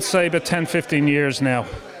 I would say about 10, 15 years now.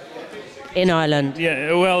 In Ireland?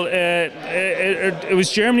 Yeah, well, it was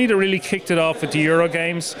Germany that really kicked it off with the Euro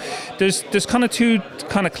games. There's kind of two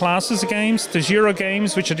kind of classes of games. There's Euro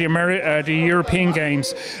games, which are the European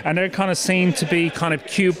games, and they're kind of seen to be kind of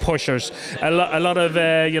cube pushers. A lot of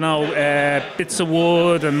bits of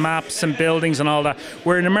wood and maps and buildings and all that.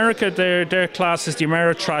 Where in America, their class is the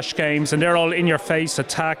Ameritrash games, and they're all in your face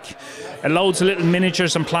attack. Loads of little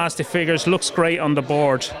miniatures and plastic figures. Looks great on the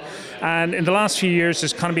board. And in the last few years,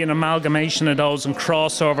 there's kind of been an amalgamation of those and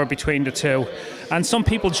crossover between the two. And some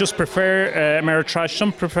people just prefer Ameritrash,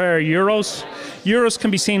 some prefer Euros. Euros can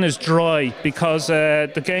be seen as dry because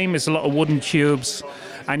the game is a lot of wooden cubes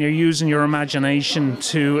and you're using your imagination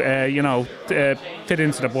to, fit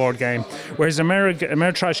into the board game. Whereas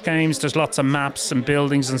Ameritrash games, there's lots of maps and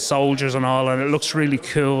buildings and soldiers and all, and it looks really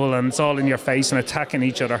cool and it's all in your face and attacking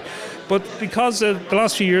each other. But because the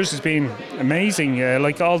last few years has been amazing,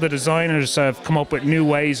 like all the designers have come up with new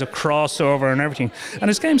ways of crossover and everything. And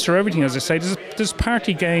there's games for everything, as I say. There's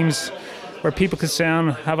party games where people can sit down,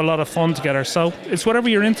 have a lot of fun together. So it's whatever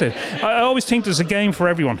you're into. I always think there's a game for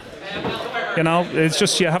everyone. You know, it's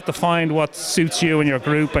just you have to find what suits you and your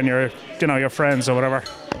group and your friends or whatever.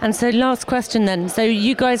 And so last question then. So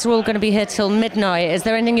you guys are all going to be here till midnight. Is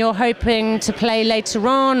there anything you're hoping to play later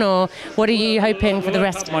on, or what are you hoping for the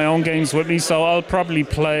rest? I have my own games with me, so I'll probably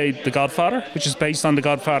play The Godfather, which is based on the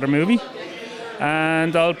Godfather movie.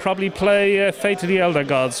 And I'll probably play Fate of the Elder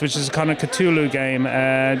Gods, which is a kind of Cthulhu game,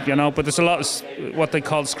 but there's a lot of what they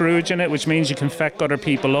call Scrooge in it, which means you can feck other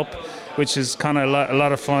people up which is kind of a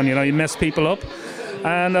lot of fun. You know, you mess people up.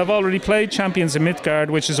 And I've already played Champions of Midgard,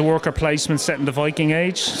 which is a worker placement set in the Viking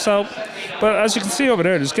Age. So, but as you can see over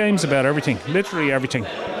there, there's games about everything, literally everything.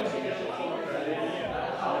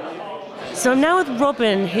 So I'm now with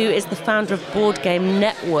Robin, who is the founder of Board Game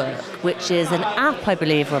Network, which is an app, I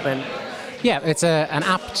believe, Robin. Yeah, it's an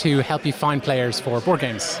app to help you find players for board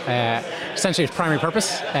games. Essentially, its primary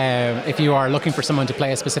purpose, if you are looking for someone to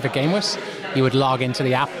play a specific game with, you would log into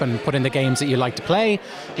the app and put in the games that you like to play.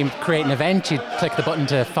 You create an event, you click the button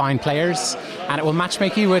to find players, and it will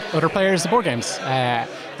matchmake you with other players of board games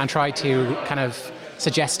and try to kind of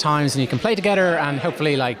suggest times and you can play together and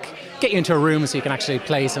hopefully like get you into a room so you can actually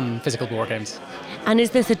play some physical board games. And is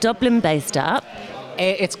this a Dublin-based app?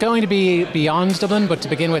 It's going to be beyond Dublin, but to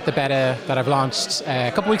begin with, the beta that I've launched a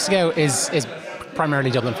couple of weeks ago is primarily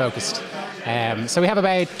Dublin focused. So we have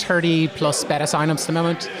about 30 plus beta signups at the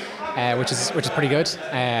moment, which is pretty good,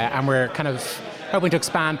 and we're kind of hoping to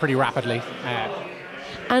expand pretty rapidly.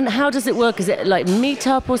 And how does it work? Is it like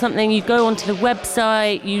Meetup or something? You go onto the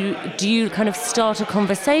website, do you kind of start a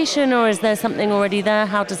conversation, or is there something already there?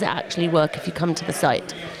 How does it actually work if you come to the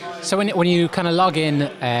site? So when you kind of log in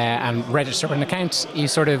and register an account, you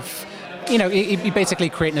sort of, you basically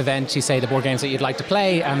create an event. You say the board games that you'd like to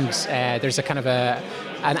play, and there's a kind of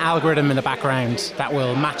an algorithm in the background that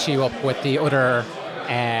will match you up with the other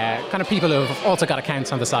kind of people who have also got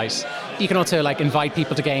accounts on the site. You can also like invite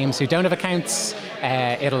people to games who don't have accounts.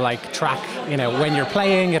 It'll like track, when you're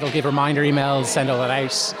playing. It'll give reminder emails, send all that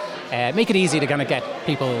out. Make it easy to kind of get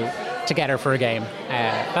people together for a game.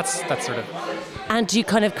 That's sort of. And do you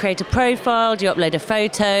kind of create a profile? Do you upload a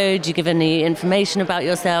photo? Do you give any information about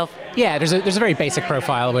yourself? Yeah, there's a very basic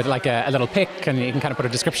profile with like a little pic, and you can kind of put a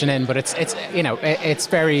description in. But it's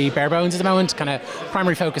very bare bones at the moment. Kind of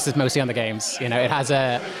primary focus is mostly on the games. It has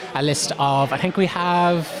a list of, I think we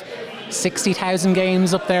have 60,000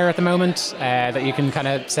 games up there at the moment that you can kind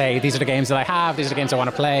of say, these are the games that I have, these are the games I want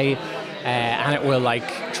to play, and it will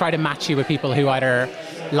like try to match you with people who either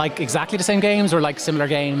like exactly the same games or like similar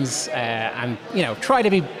games, and try to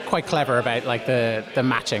be quite clever about like the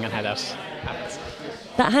matching and how that happens.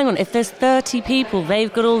 But hang on, if there's 30 people,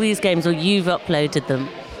 they've got all these games, or you've uploaded them?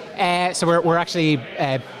 So we're actually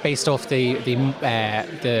based off the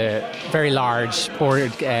very large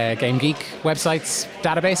Board Game Geek website's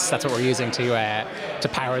database. That's what we're using to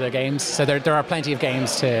power the games. So there are plenty of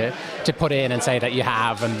games to put in and say that you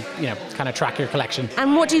have, and kind of track your collection.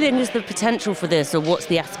 And what do you think is the potential for this, or what's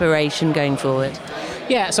the aspiration going forward?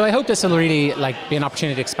 Yeah, so I hope this will really be an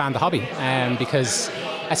opportunity to expand the hobby, because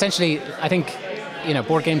essentially I think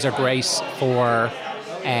board games are great for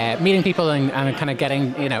meeting people and kind of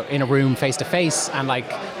getting in a room face to face and like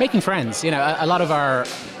making friends. A lot of our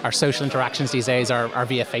social interactions these days are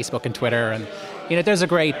via Facebook and Twitter, and those are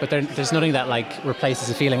great, but there's nothing that like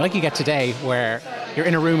replaces a feeling like you get today where you're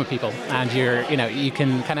in a room with people and you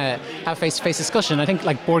can kind of have face to face discussion. I think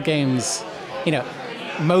like board games,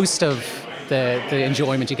 most of the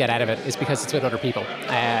enjoyment you get out of it is because it's with other people,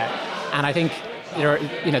 and I think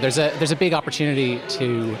there's a big opportunity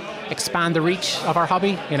to expand the reach of our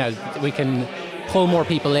hobby. We can pull more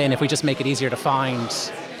people in if we just make it easier to find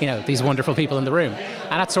these wonderful people in the room,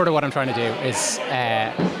 and that's sort of what I'm trying to do is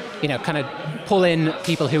kind of pull in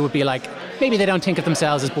people who would be like, maybe they don't think of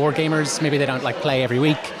themselves as board gamers, maybe they don't like play every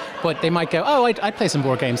week, but they might go, oh, I'd play some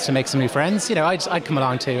board games to make some new friends. I'd come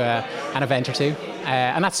along to an event or two,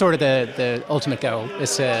 and that's sort of the ultimate goal,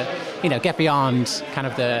 is to get beyond kind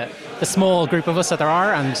of the small group of us that there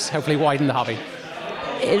are, and hopefully widen the hobby.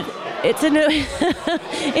 It's in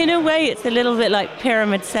a way, it's a little bit like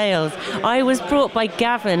pyramid sales. I was brought by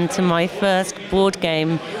Gavin to my first board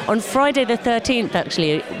game on Friday the 13th,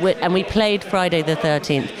 actually, and we played Friday the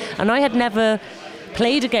 13th. And I had never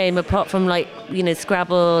played a game apart from like,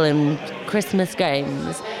 Scrabble and Christmas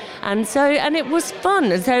games. And it was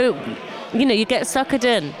fun. And so, you get suckered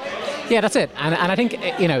in. Yeah, that's it. And I think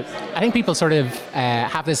I think people sort of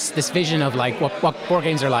have this vision of like what board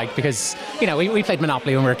games are like, because we played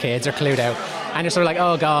Monopoly when we were kids, or Cluedo, and you're sort of like,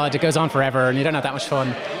 oh god, it goes on forever and you don't have that much fun.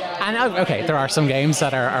 And okay, there are some games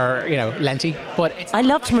that are lengthy, but I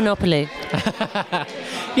loved Monopoly.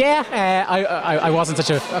 Yeah, I wasn't such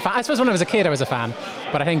a fan. I suppose when I was a kid I was a fan,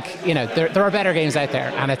 but I think there are better games out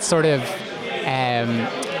there, and it's sort of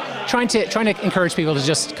trying to encourage people to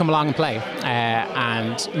just come along and play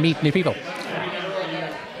and meet new people.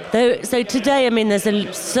 So today,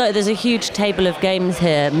 there's a huge table of games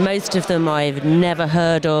here. Most of them I've never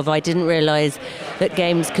heard of. I didn't realise that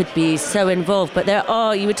games could be so involved. But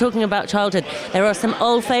you were talking about childhood. There are some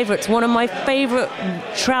old favourites. One of my favourite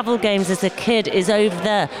travel games as a kid is over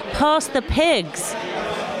there, Pass the Pigs.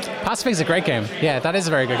 Pacific is a great game. Yeah, that is a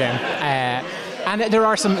very good game. And there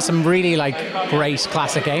are some really like great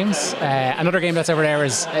classic games. Another game that's over there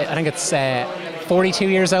is, I think it's 42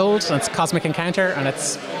 years old, and it's Cosmic Encounter, and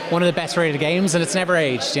it's one of the best rated games, and it's never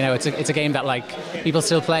aged. You know, it's a game that like people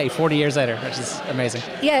still play 40 years later, which is amazing.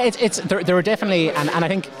 Yeah, there are definitely, and I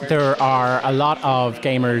think there are a lot of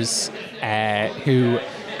gamers who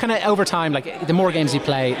kind of over time, like the more games you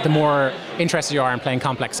play, the more interested you are in playing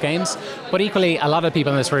complex games. But equally, a lot of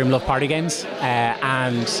people in this room love party games,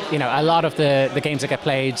 and you know, a lot of the games that get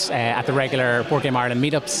played at the regular Board Game Ireland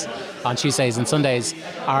meetups on Tuesdays and Sundays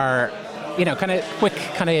are, you know, kind of quick,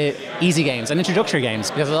 kind of easy games and introductory games,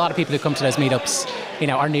 because a lot of people who come to those meetups, you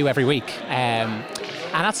know, are new every week, and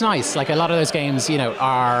that's nice. Like a lot of those games, you know,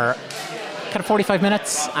 are kind of 45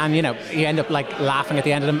 minutes, and you know, you end up like laughing at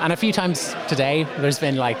the end of them. And a few times today there's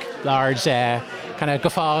been like large kind of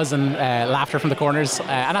guffaws and laughter from the corners,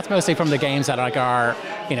 and that's mostly from the games that like are,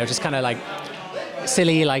 you know, just kind of like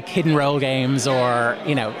silly like hidden role games, or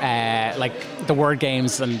you know, like the word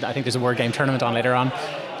games, and I think there's a word game tournament on later on.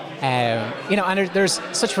 You know, and there's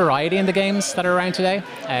such variety in the games that are around today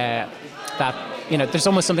that, you know, there's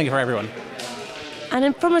almost something for everyone. And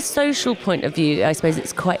then from a social point of view, I suppose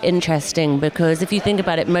it's quite interesting, because if you think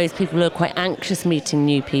about it, most people are quite anxious meeting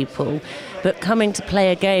new people. But coming to play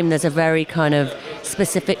a game, there's a very kind of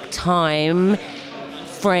specific time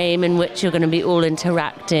frame in which you're going to be all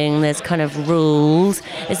interacting. There's kind of rules.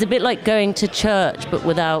 It's a bit like going to church, but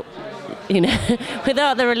without, you know,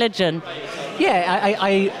 without the religion. Yeah,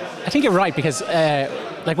 I think you're right, because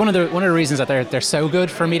like one of the reasons that they're so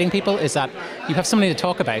good for meeting people is that you have something to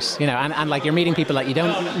talk about, you know, and like you're meeting people that you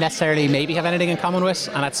don't necessarily maybe have anything in common with,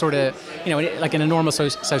 and that's sort of, you know, like in a normal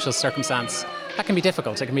social circumstance, that can be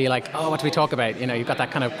difficult. It can be like, oh, what do we talk about? You know, you've got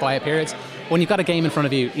that kind of quiet periods. When you've got a game in front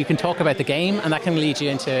of you, you can talk about the game, and that can lead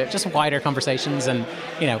you into just wider conversations and,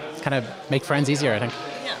 you know, kind of make friends easier, I think.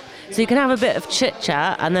 So you can have a bit of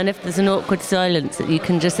chit-chat, and then if there's an awkward silence, you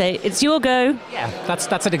can just say, it's your go. Yeah,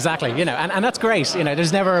 that's it exactly, you know, and that's great. You know,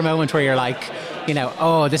 there's never a moment where you're like, you know,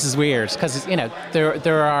 oh, this is weird, because, you know,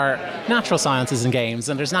 there are natural silences in games,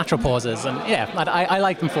 and there's natural pauses, and yeah, I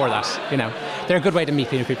like them for that, you know. They're a good way to meet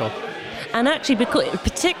new people. And actually, because,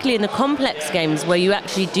 particularly in the complex games where you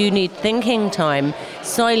actually do need thinking time,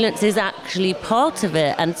 silence is actually part of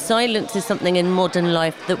it, and silence is something in modern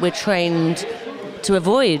life that we're trained to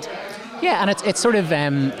avoid. Yeah, and it's sort of,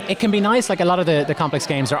 it can be nice, like a lot of the complex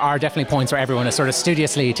games, there are definitely points where everyone is sort of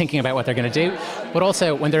studiously thinking about what they're going to do, but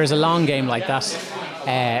also when there is a long game like that,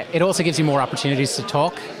 it also gives you more opportunities to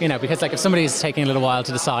talk, you know, because like if somebody's taking a little while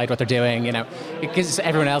to decide what they're doing, you know, it gives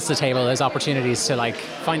everyone else at the table those opportunities to like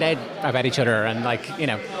find out about each other and like, you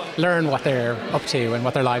know, learn what they're up to and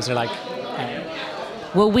what their lives are like.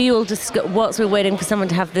 Well, we all whilst we're waiting for someone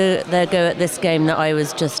to have their go at this game that I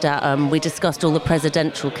was just at, we discussed all the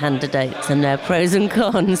presidential candidates and their pros and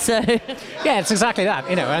cons. So yeah, it's exactly that,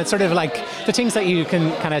 you know, and it's sort of like the things that you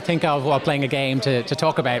can kind of think of while playing a game to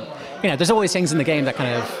talk about. You know, there's always things in the game that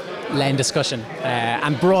kind of lend discussion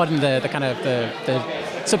and broaden the kind of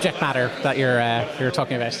the subject matter that you're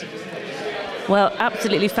talking about. Well,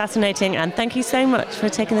 absolutely fascinating, and thank you so much for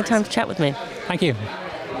taking the time to chat with me. Thank you.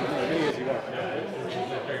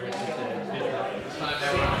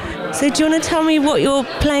 So do you want to tell me what you're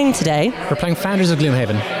playing today? We're playing Founders of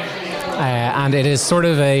Gloomhaven, and it is sort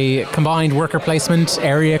of a combined worker placement,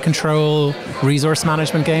 area control, resource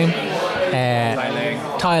management game.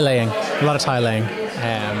 Tile laying, a lot of tile laying.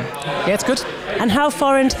 Yeah, it's good. And how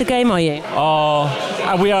far into the game are you?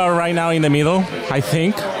 We are right now in the middle, I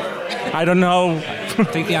think. I don't know. I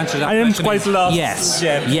think the answer to that I am question quite is lost. yes.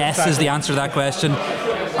 Yeah, yes exactly. Is the answer to that question.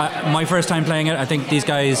 My first time playing it, I think these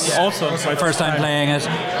guys also my first time playing it,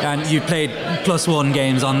 and you played +1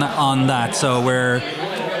 games on that, so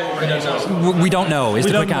we don't know is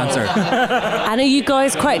the quick answer. And are you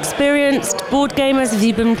guys quite experienced board gamers? Have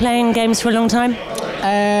you been playing games for a long time?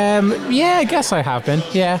 Yeah, I guess I have been.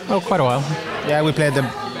 Yeah, quite a while. Yeah, we played the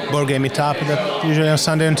board game meetup that usually on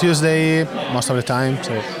Sunday and Tuesday most of the time,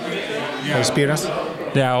 so experience.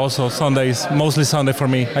 Yeah, also Sundays, mostly Sunday for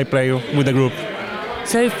me. I play with the group.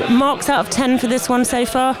 So marks out of 10 for this one so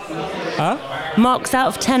far? Huh? Marks out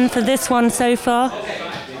of 10 for this one so far?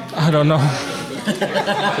 I don't know.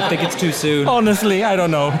 I think it's too soon. Honestly, I don't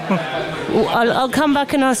know. I'll come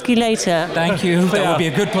back and ask you later. Thank you. That would be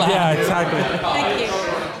a good plan. Yeah, exactly. Thank you.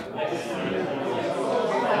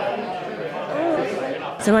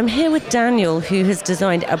 So I'm here with Daniel, who has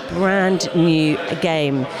designed a brand new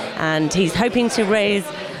game, and he's hoping to raise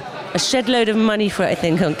a shed load of money for it, I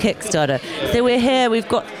think, on Kickstarter. So we're here, we've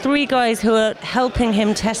got 3 guys who are helping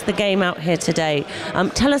him test the game out here today.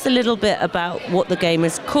 Tell us a little bit about what the game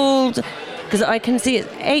is called, because I can see it's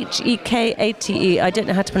Hekate. I don't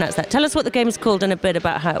know how to pronounce that. Tell us what the game is called and a bit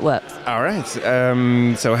about how it works. All right.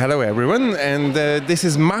 So hello, everyone. And this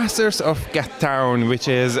is Masters of Get Down, which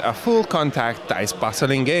is a full contact dice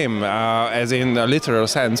puzzling game, as in a literal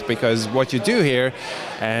sense, because what you do here,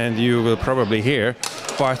 and you will probably hear,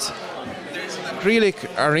 but there's an acrylic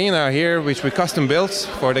arena here, which we custom built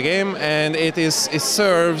for the game, and it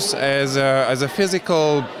serves as a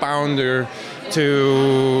physical bounder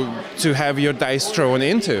to have your dice thrown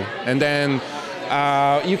into, and then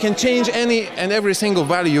you can change any and every single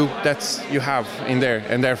value that you have in there,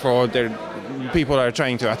 and therefore people are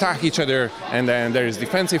trying to attack each other, and then there is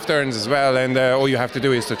defensive turns as well, and all you have to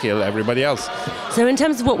do is to kill everybody else. So in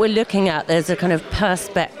terms of what we're looking at, there's a kind of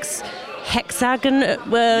perspex hexagon.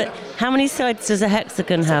 How many sides does a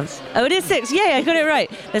hexagon have? Oh, it is 6. Yeah, I got it right.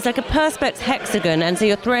 There's like a perspex hexagon, and so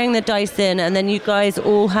you're throwing the dice in, and then you guys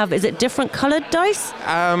all have, is it different colored dice?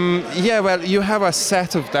 Yeah, well, you have a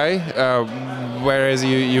set of die, whereas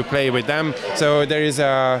you play with them. So there is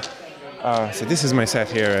so this is my set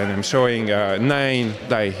here, and I'm showing 9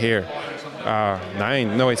 die here.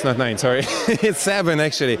 9? No, it's not 9, sorry. It's 7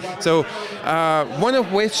 actually. So one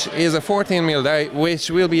of which is a 14mm die, which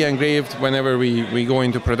will be engraved whenever we go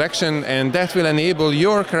into production, and that will enable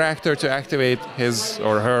your character to activate his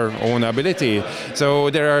or her own ability. So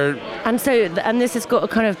there are... And this has got a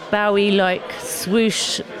kind of Bowie-like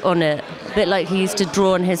swoosh on it, a bit like he used to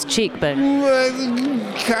draw on his cheekbone.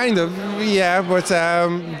 Well, kind of, yeah, but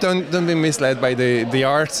don't be misled by the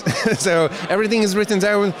art. So everything is written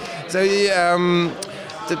down. So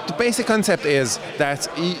the basic concept is that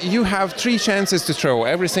you have 3 chances to throw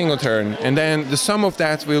every single turn, and then the sum of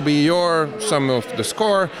that will be your sum of the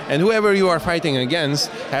score, and whoever you are fighting against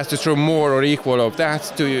has to throw more or equal of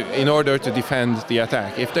that in order to defend the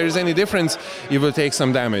attack. If there is any difference, you will take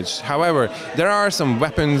some damage. However, there are some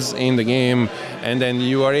weapons in the game, and then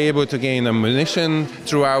you are able to gain ammunition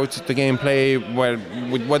throughout the gameplay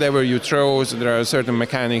with whatever you throw, so there are certain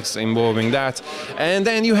mechanics involving that. And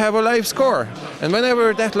then you have a life score, and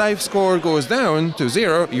whenever that life score goes down to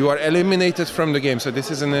 0, you are eliminated from the game. So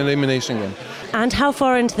this is an elimination game. And how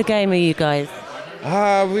far into the game are you guys?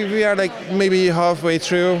 We are like maybe halfway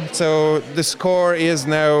through. So the score is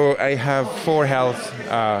now, I have 4 health.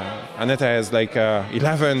 Aneta has like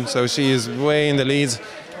 11, so she is way in the lead.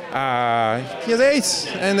 He has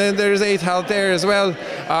 8, and then there's 8 health there as well.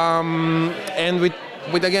 And with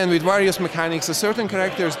various mechanics, a certain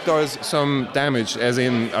character does some damage, as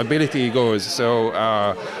in ability goes. So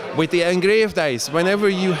with the engraved dice, whenever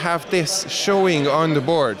you have this showing on the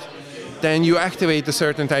board, then you activate a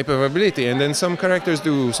certain type of ability, and then some characters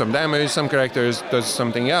do some damage, some characters does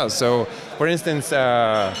something else. So, for instance,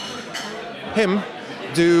 him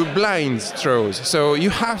do blind throws. So you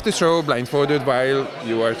have to throw blindfolded while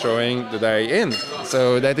you are throwing the die in.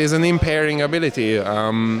 So that is an impairing ability,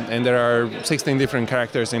 and there are 16 different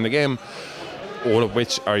characters in the game, all of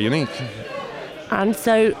which are unique. And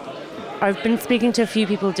so I've been speaking to a few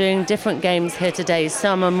people doing different games here today.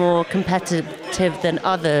 Some are more competitive than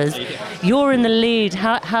others. You're in the lead.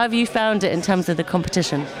 How have you found it in terms of the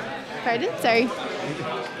competition? Pardon? Sorry.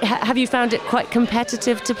 Have you found it quite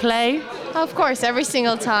competitive to play? Of course, every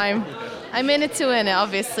single time. I'm in it to win it,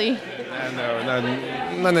 obviously. No,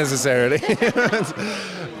 not necessarily.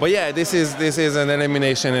 But yeah, this is an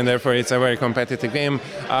elimination, and therefore it's a very competitive game.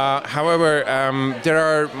 However, there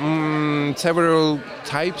are several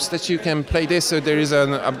types that you can play this. So there is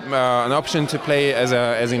an option to play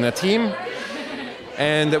as in a team.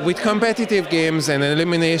 And with competitive games and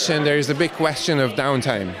elimination, there is a big question of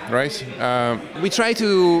downtime, right? We try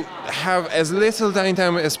to have as little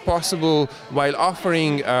downtime as possible while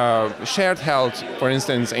offering shared health, for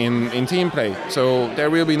instance, in team play. So there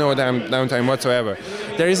will be no downtime whatsoever.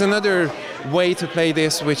 There is another way to play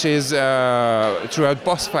this, which is throughout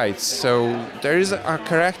boss fights. So there is a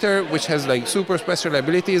character which has like super special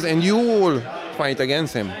abilities, and you all fight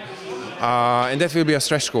against him. And that will be a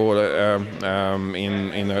stretch goal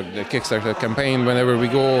in the Kickstarter campaign whenever we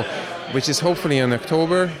go, which is hopefully in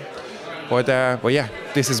October. But yeah,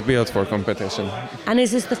 this is built for competition. And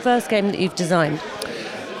is this the first game that you've designed?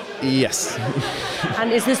 Yes.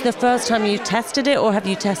 And is this the first time you've tested it, or have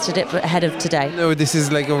you tested it ahead of today? No, this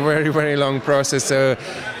is like a very, very long process. So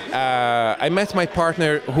I met my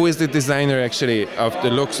partner, who is the designer actually of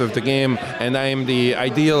the looks of the game, and I am the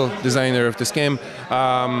ideal designer of this game.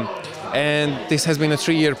 And this has been a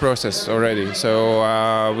 3-year process already.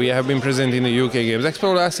 So we have been present in the UK Games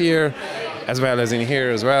Expo last year, as well as in here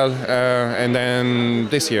as well, and then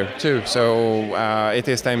this year too. So it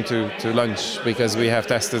is time to launch, because we have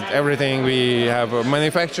tested everything. We have a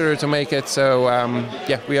manufacturer to make it. So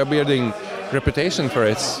we are building reputation for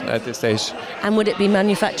it at this stage. And would it be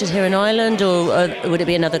manufactured here in Ireland, or would it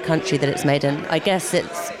be another country that it's made in? I guess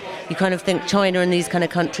you kind of think China and these kind of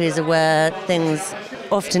countries are where things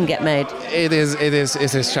often get made. It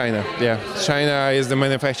is China. Yeah, China is the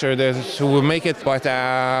manufacturer who will make it. But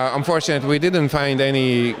unfortunately, we didn't find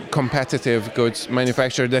any competitive goods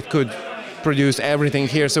manufacturer that could produce everything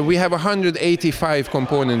here. So we have 185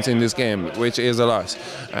 components in this game, which is a lot.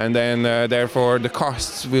 And then therefore the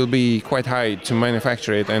costs will be quite high to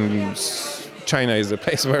manufacture it. And China is the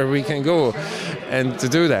place where we can go and to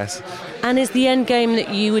do that. And is the end game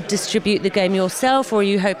that you would distribute the game yourself, or are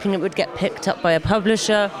you hoping it would get picked up by a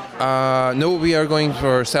publisher? No, we are going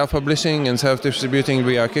for self-publishing and self-distributing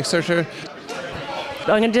via Kickstarter. I'm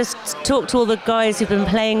going to just talk to all the guys who've been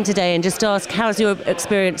playing today and just ask, how's your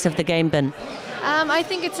experience of the game been? I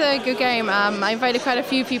think it's a good game. I invited quite a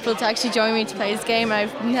few people to actually join me to play this game.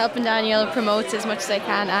 I've been helping Daniel promote it as much as I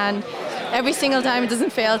can, and every single time it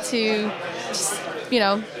doesn't fail to just,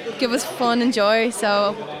 give us fun and joy.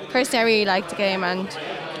 So personally, I really like the game and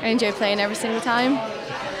I enjoy playing every single time.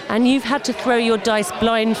 And you've had to throw your dice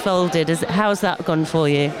blindfolded. How's that gone for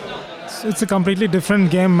you? It's a completely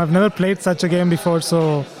different game. I've never played such a game before,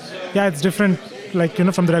 so yeah, it's different,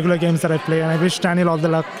 from the regular games that I play. And I wish Daniel all the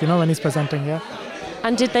luck, when he's presenting. Yeah.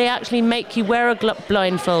 And did they actually make you wear a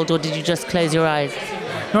blindfold, or did you just close your eyes?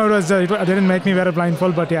 No, it didn't make me wear a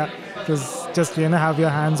blindfold, but yeah, it was just have your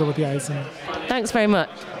hands over the eyes. Thanks very much,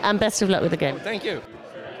 and best of luck with the game. Thank you.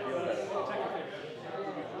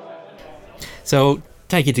 So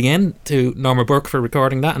thank you again to Norma Burke for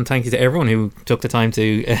recording that, and thank you to everyone who took the time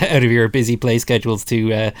to out of your busy play schedules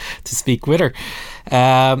to speak with her.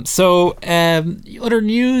 Other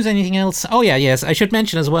news, anything else? Oh yeah, yes, I should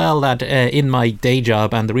mention as well that in my day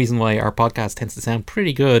job, and the reason why our podcast tends to sound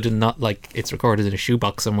pretty good and not like it's recorded in a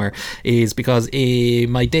shoebox somewhere, is because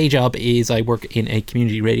my day job is I work in a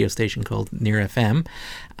community radio station called Near FM.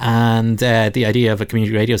 And the idea of a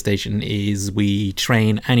community radio station is we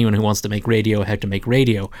train anyone who wants to make radio how to make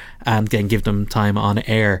radio, and then give them time on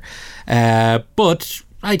air. But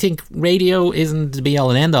I think radio isn't the be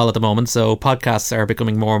all and end all at the moment, so podcasts are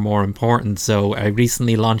becoming more and more important. So I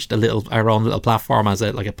recently launched our own little platform as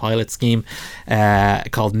a pilot scheme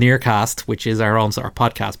called Nearcast, which is our own sort of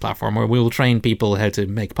podcast platform where we will train people how to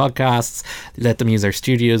make podcasts, let them use our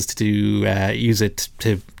studios to use it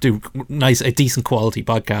to do a decent quality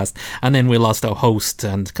podcast, and then we'll also host.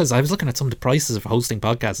 And because I was looking at some of the prices of hosting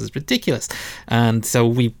podcasts, it's ridiculous, and so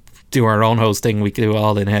we do our own hosting, we do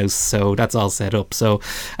all in-house, so that's all set up. So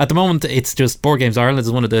at the moment it's just Board Games Ireland is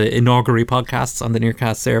one of the inaugural podcasts on the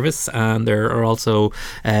Nearcast service, and there's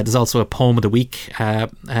also a Poem of the Week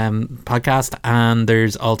podcast, and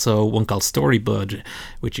there's also one called Storybud,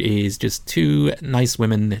 which is just two nice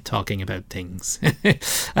women talking about things.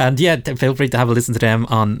 And yeah, feel free to have a listen to them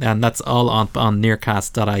and that's all on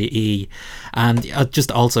nearcast.ie. And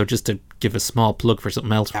just to give a small plug for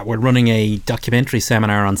something else, we're running a documentary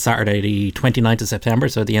seminar on Saturday the 29th of September,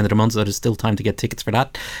 so at the end of the month, so there's still time to get tickets for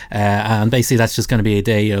that, and basically that's just going to be a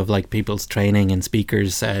day of people's training and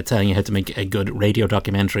speakers telling you how to make a good radio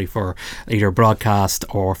documentary for either broadcast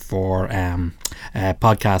or for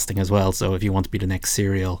podcasting as well. So if you want to be the next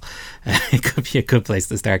Serial, it could be a good place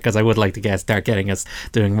to start, because I would like to start getting us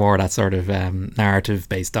doing more of that sort of narrative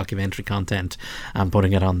based documentary content and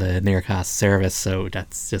putting it on the Nearcast service. So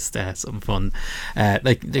that's just some fun.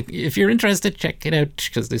 If you're interested, check it out,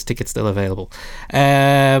 because there's tickets still available.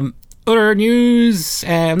 Other news,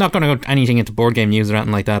 I'm not going to go anything into board game news or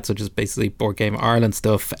anything like that, so just basically Board Game Ireland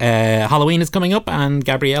stuff. Halloween is coming up, and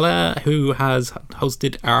Gabriella, who has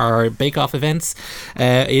hosted our Bake Off events,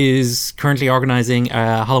 is currently organising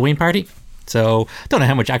a Halloween party. So don't know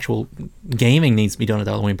how much actual gaming needs to be done at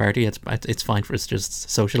the Halloween party. It's fine for us to just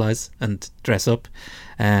socialise and dress up.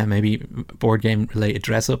 Maybe board game related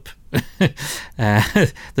dress up.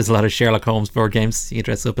 There's a lot of Sherlock Holmes board games. You can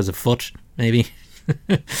dress up as a foot, maybe.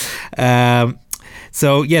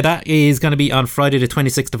 So yeah, that is going to be on Friday the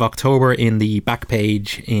 26th of October in the Back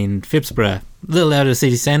Page in Phibsborough, a little out of the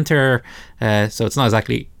city centre, so it's not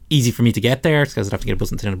exactly easy for me to get there, because I'd have to get a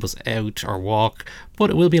bus and then a bus out or walk, but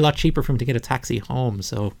it will be a lot cheaper for me to get a taxi home.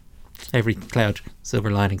 So every cloud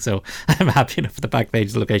silver lining. So I'm happy enough for the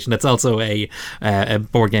Backpages location. It's also a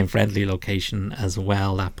board game friendly location as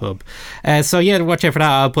well, that pub. So yeah, watch out for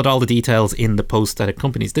that. I'll put all the details in the post that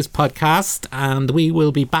accompanies this podcast, and we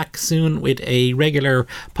will be back soon with a regular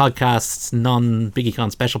podcast,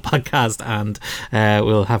 non-BiggyCon special podcast, and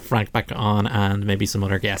we'll have Frank back on and maybe some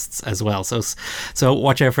other guests as well. So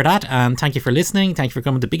watch out for that, and thank you for listening. Thank you for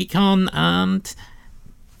coming to BiggyCon, and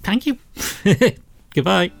thank you.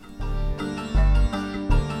 Goodbye.